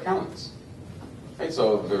for accountants. Okay,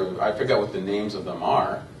 so I forget what the names of them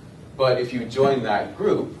are, but if you join that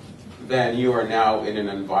group, then you are now in an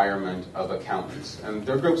environment of accountants. And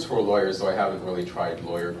there are groups for lawyers, though I haven't really tried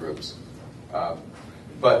lawyer groups.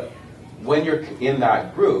 But when you're in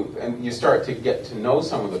that group and you start to get to know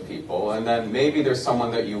some of the people, and then maybe there's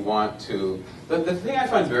someone that you want to... The thing I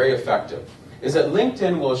find very effective is that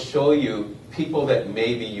LinkedIn will show you people that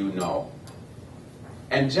maybe you know.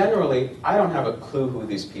 And generally, I don't have a clue who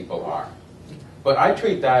these people are. But I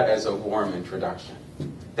treat that as a warm introduction.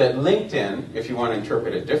 That LinkedIn, if you want to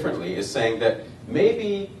interpret it differently, is saying that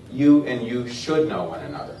maybe you and you should know one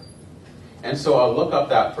another. And so I'll look up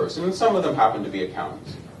that person, and some of them happen to be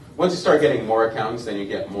accountants. Once you start getting more accountants, then you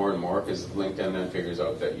get more and more, because LinkedIn then figures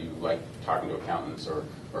out that you like talking to accountants or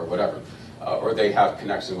whatever. Or they have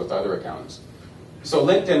connection with other accountants. So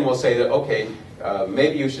LinkedIn will say that, okay,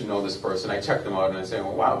 maybe you should know this person. I check them out and I say,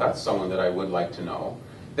 well, wow, that's someone that I would like to know.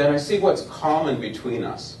 then I see what's common between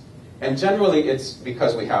us. And generally it's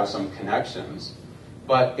because we have some connections,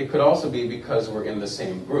 but it could also be because we're in the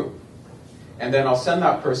same group. And then I'll send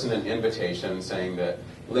that person an invitation saying that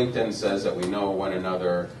LinkedIn says that we know one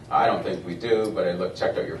another. I don't think we do, but I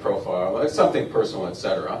checked out your profile. It's something personal,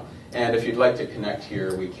 etc. And if you'd like to connect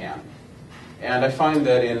here, we can. And I find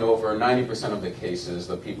that in over 90% of the cases,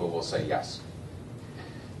 the people will say yes.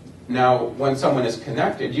 Now, when someone is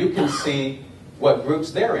connected, you can see what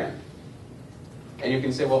groups they're in. And you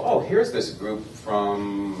can say, well, oh, here's this group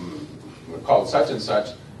from, called such and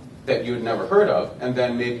such, that you'd never heard of, and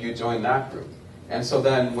then maybe you join that group. And so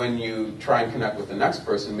then when you try and connect with the next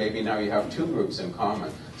person, maybe now you have two groups in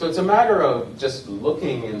common. So it's a matter of just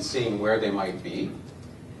looking and seeing where they might be,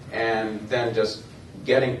 and then just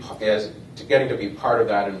getting to be part of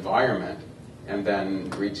that environment, and then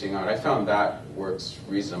reaching out. I found that works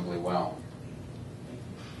reasonably well.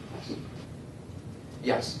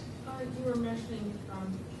 Yes? You were mentioning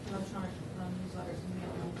electronic newsletters and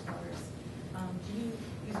mail newsletters. Do you use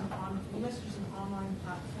you must use an online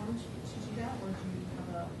platform to do that, or do you have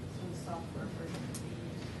a sort of software version?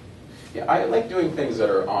 Yeah, I like doing things that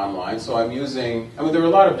are online, so I'm using, I mean, there are a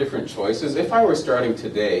lot of different choices. If I were starting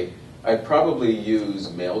today, I'd probably use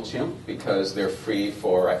MailChimp because they're free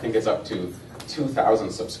for, I think it's up to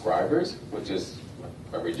 2,000 subscribers, which is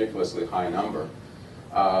a ridiculously high number.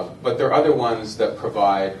 But there are other ones that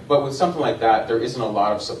provide, but with something like that, there isn't a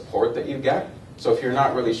lot of support that you get. So if you're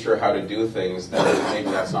not really sure how to do things, then maybe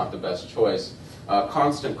that's not the best choice.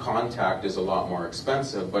 Constant Contact is a lot more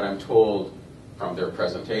expensive, but I'm told from their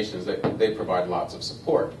presentations that they provide lots of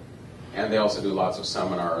support. And they also do lots of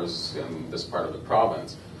seminars in this part of the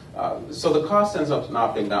province. So the cost ends up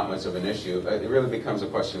not being that much of an issue. It really becomes a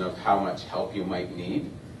question of how much help you might need.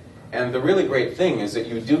 And the really great thing is that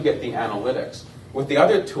you do get the analytics. With the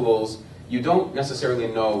other tools, you don't necessarily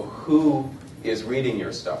know who is reading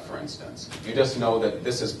your stuff, for instance. You just know that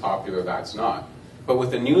this is popular, that's not. But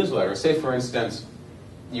with a newsletter, say for instance,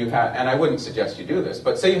 you had, and I wouldn't suggest you do this,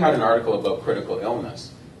 but say you had an article about critical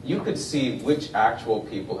illness, you could see which actual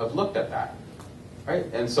people have looked at that, right?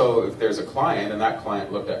 And so if there's a client and that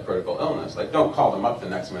client looked at critical illness, like don't call them up the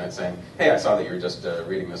next minute saying, hey, I saw that you're just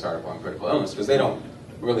reading this article on critical illness, because they don't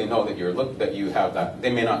really know that that you have that.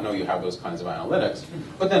 They may not know you have those kinds of analytics,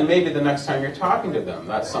 but then maybe the next time you're talking to them,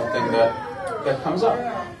 that's something that comes up,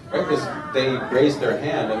 right? Because they raised their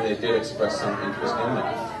hand and they did express some interest in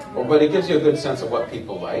that. But it gives you a good sense of what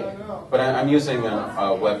people like. But I'm using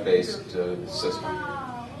a web-based system.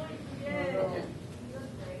 Okay.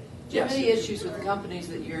 Do you have any issues with the companies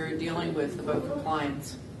that you're dealing with about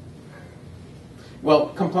compliance? Well,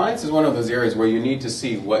 compliance is one of those areas where you need to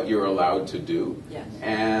see what you're allowed to do. Yes.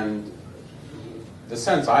 And the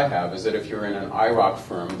sense I have is that if you're in an IROC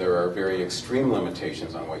firm, there are very extreme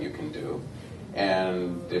limitations on what you can do.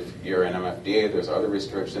 And if you're in MFDA, there's other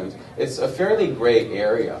restrictions. It's a fairly gray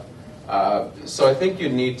area. So I think you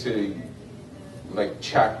need to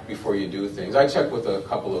check before you do things. I checked with a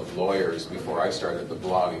couple of lawyers before I started the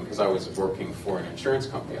blogging because I was working for an insurance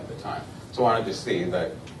company at the time. So I wanted to see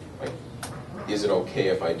that, is it okay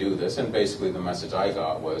if I do this? And basically the message I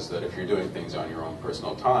got was that if you're doing things on your own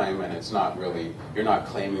personal time and it's not really, you're not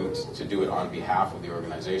claiming to do it on behalf of the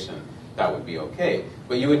organization, that would be okay.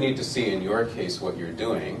 But you would need to see in your case what you're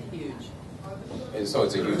doing. Huge. And so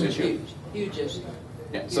it's a huge issue. Huge issue.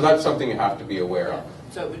 Yeah. So that's something you have to be aware of.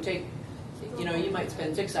 So it would take, you might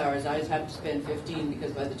spend 6 hours. I have to spend 15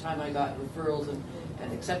 because by the time I got referrals and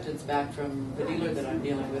acceptance back from the dealer that I'm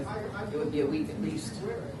dealing with, it would be a week at least.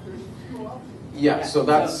 Yeah, so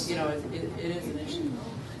that's... So, it is an issue.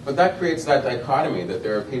 But that creates that dichotomy that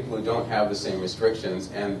there are people who don't have the same restrictions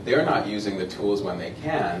and they're not using the tools when they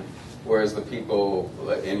can, whereas the people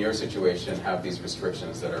in your situation have these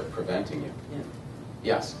restrictions that are preventing you. Yeah.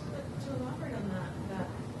 Yes? To elaborate on that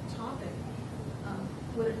topic,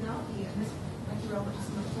 would it not be, and this might be relevant to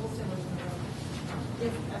some of the wholesalers in the room,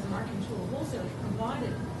 if, as a marketing tool, wholesalers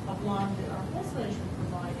provided a blog that our wholesalers were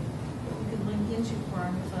providing, that we could link into for our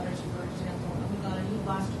newsletters, for example, and we got a new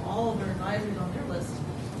blast to all of their advisors on their list,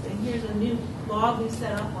 saying here's a new blog we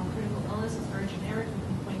set up on critical illness, it's very generic, you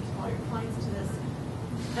can point all your clients to this,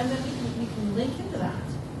 and then we can link into that,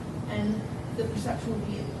 and the perception will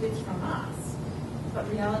be it's from us, but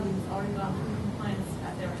reality has already gone through compliance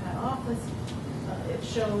at their head office. It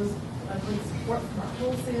shows a good support from our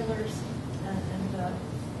wholesalers and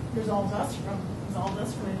resolves us from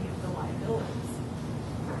any of the liabilities.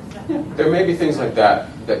 There may be things like that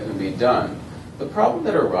that can be done. The problem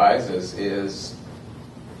that arises is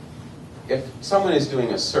if someone is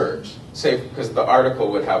doing a search, say because the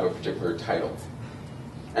article would have a particular title,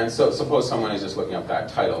 And so suppose someone is just looking up that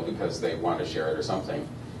title because they want to share it or something,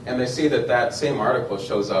 and they see that that same article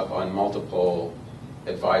shows up on multiple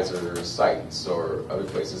advisor sites or other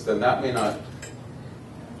places, then that may not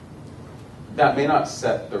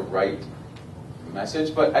set the right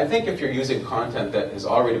message. But I think if you're using content that has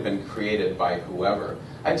already been created by whoever,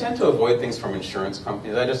 I tend to avoid things from insurance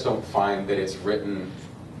companies. I just don't find that it's written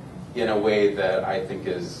in a way that I think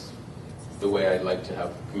is the way I'd like to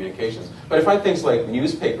have communications. But I find things like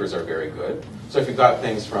newspapers are very good. So if you've got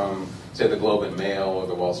things from, say, the Globe and Mail or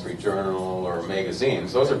the Wall Street Journal or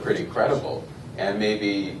magazines, those are pretty credible. And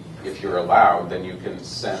maybe if you're allowed, then you can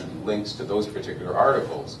send links to those particular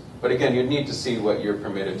articles. But again, you need to see what you're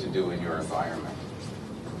permitted to do in your environment.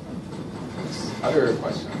 Other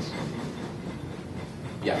questions?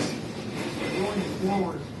 Yes? Going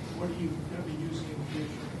forward, what are you going to be using in the future?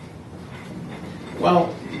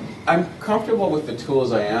 Well, I'm comfortable with the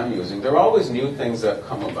tools I am using. There are always new things that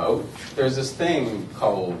come about. There's this thing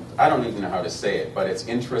called, I don't even know how to say it, but it's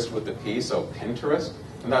interest with the P, so Pinterest.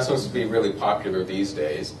 And that's supposed to be really popular these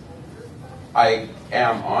days. I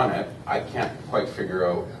am on it. I can't quite figure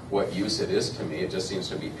out what use it is to me. It just seems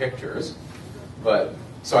to be pictures. But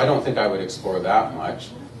so I don't think I would explore that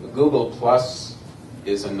much. Google Plus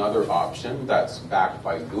is another option that's backed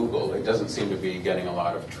by Google. It doesn't seem to be getting a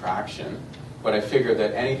lot of traction. But I figure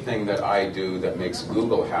that anything that I do that makes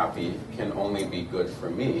Google happy can only be good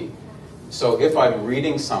for me. So if I'm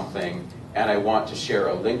reading something and I want to share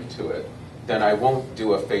a link to it, then I won't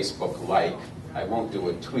do a Facebook like, I won't do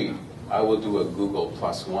a tweet, I will do a Google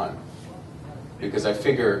 +1. Because I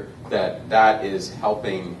figure that that is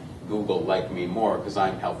helping Google like me more because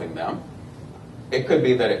I'm helping them. It could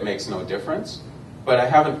be that it makes no difference, but I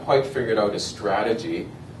haven't quite figured out a strategy.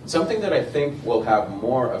 Something that I think will have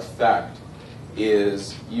more effect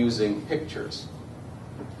is using pictures.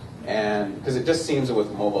 And because it just seems that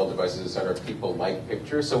with mobile devices, etc., people like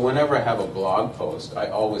pictures. So whenever I have a blog post, I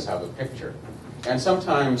always have a picture. And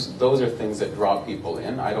sometimes those are things that draw people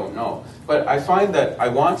in. I don't know. But I find that I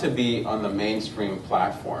want to be on the mainstream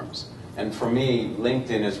platforms. And for me,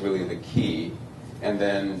 LinkedIn is really the key. And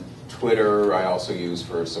then Twitter I also use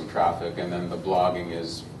for some traffic. And then the blogging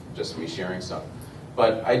is just me sharing stuff.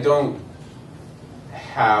 But I don't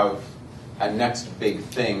have a next big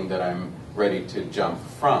thing that I'm ready to jump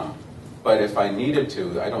from. But if I needed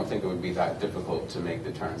to, I don't think it would be that difficult to make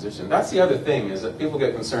the transition. That's the other thing, is that people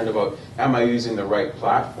get concerned about, am I using the right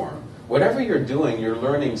platform? Whatever you're doing, you're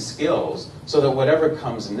learning skills so that whatever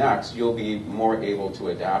comes next, you'll be more able to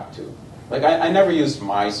adapt to. Like, I never used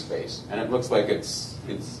MySpace, and it looks like it's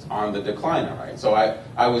on the decline, all right? So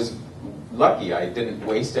I was lucky. I didn't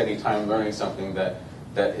waste any time learning something that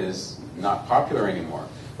is not popular anymore.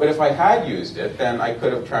 But if I had used it, then I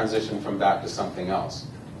could have transitioned from that to something else,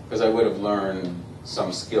 because I would have learned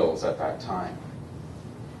some skills at that time.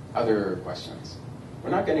 Other questions? We're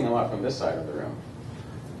not getting a lot from this side of the room.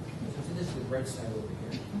 So this is the bright side over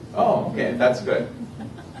here. Oh, okay, that's good.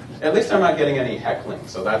 At least I'm not getting any heckling,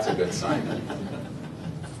 so that's a good sign.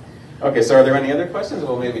 Okay, so are there any other questions?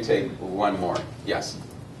 We'll maybe take one more. Yes?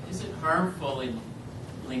 Is it harmful in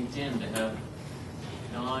LinkedIn to have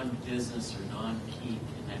non-business or non-key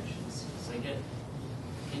connections? Because I get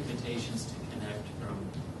invitations to connect from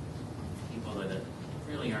people that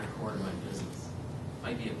really aren't core to my business.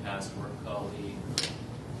 Might be a past work colleague.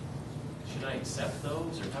 Should I accept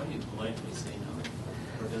those, or how do you politely say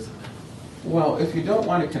no? Or does it matter? Well, if you don't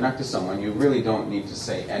want to connect to someone, you really don't need to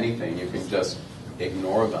say anything. You can just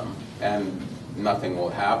ignore them, and nothing will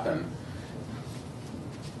happen.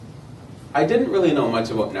 I didn't really know much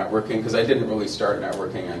about networking because I didn't really start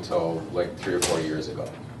networking until like 3 or 4 years ago.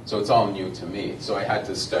 So it's all new to me. So I had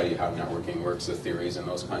to study how networking works, the theories and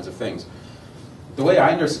those kinds of things. The way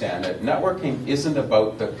I understand it, networking isn't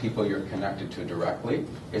about the people you're connected to directly.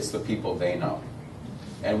 It's the people they know.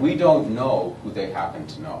 And we don't know who they happen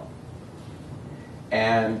to know.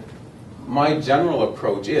 And my general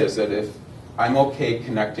approach is that if I'm okay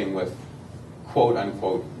connecting with quote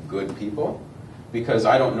unquote good people, because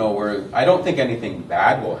I don't think anything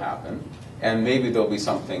bad will happen, and maybe there'll be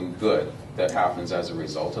something good that happens as a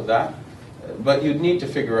result of that. But you'd need to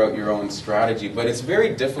figure out your own strategy. But it's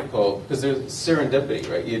very difficult because there's serendipity,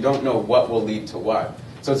 right? You don't know what will lead to what.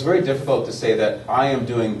 So it's very difficult to say that I am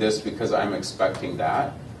doing this because I'm expecting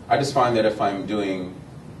that. I just find that if I'm doing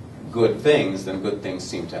good things, then good things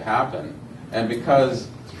seem to happen. And because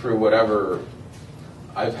through whatever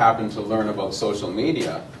I've happened to learn about social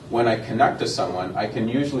media, when I connect to someone, I can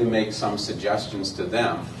usually make some suggestions to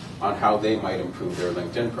them on how they might improve their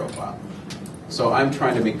LinkedIn profile. So I'm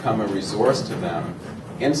trying to become a resource to them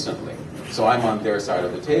instantly. So I'm on their side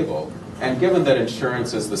of the table. And given that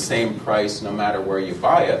insurance is the same price no matter where you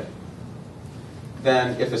buy it,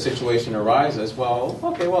 then if a situation arises, well,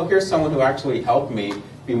 okay, well, here's someone who actually helped me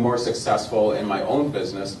be more successful in my own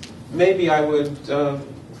business. Maybe I would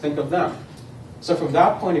think of them. So from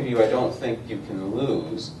that point of view, I don't think you can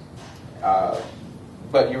lose.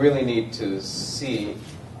 But you really need to see.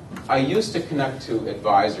 I used to connect to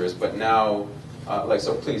advisors, but now,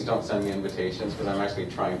 so please don't send me invitations because I'm actually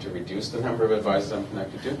trying to reduce the number of advisors I'm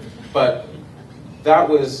connected to. But that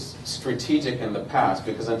was strategic in the past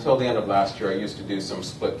because until the end of last year, I used to do some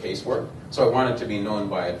split case work. So I wanted to be known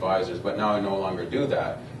by advisors, but now I no longer do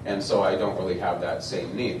that. And so I don't really have that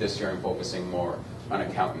same need. This year, I'm focusing more on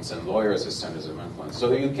accountants and lawyers as centers of influence. So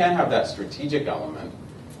that you can have that strategic element,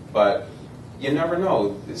 but you never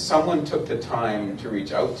know. Someone took the time to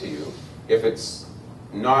reach out to you. If it's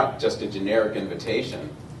not just a generic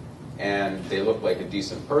invitation and they look like a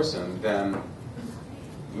decent person, then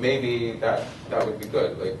maybe that would be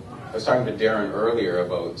good. Like I was talking to Darren earlier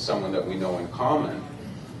about someone that we know in common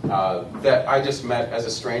that I just met as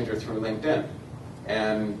a stranger through LinkedIn.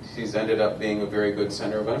 And he's ended up being a very good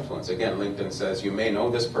center of influence. Again, LinkedIn says, you may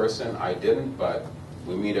know this person, I didn't, but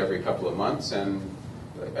we meet every couple of months, and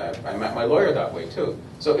I met my lawyer that way too.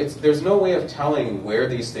 So there's no way of telling where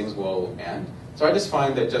these things will end. So I just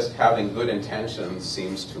find that just having good intentions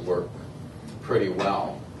seems to work pretty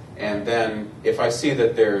well. And then if I see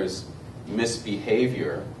that there's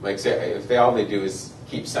misbehavior, like say if all they do is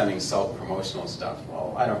keep sending self-promotional stuff,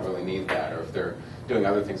 well, I don't really need that. Or if they're doing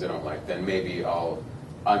other things I don't like, then maybe I'll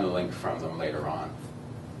unlink from them later on.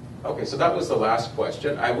 Okay, so that was the last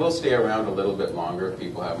question. I will stay around a little bit longer if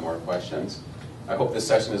people have more questions. I hope this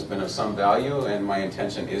session has been of some value, and my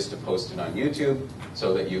intention is to post it on YouTube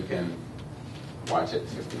so that you can watch it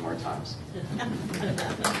 50 more times.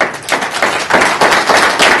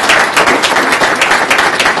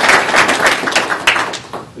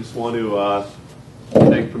 I just want to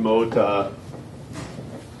thank Pramod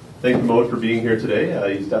for being here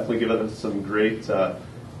today. He's definitely given us some great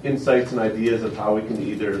insights and ideas of how we can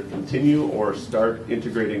either continue or start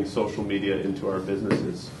integrating social media into our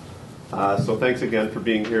businesses. So thanks again for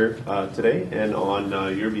being here today. And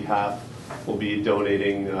on your behalf, we'll be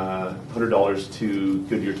donating $100 to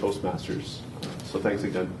Goodyear Toastmasters. So thanks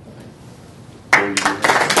again.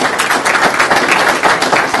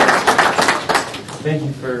 Thank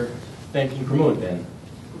you for thanking Pramod then.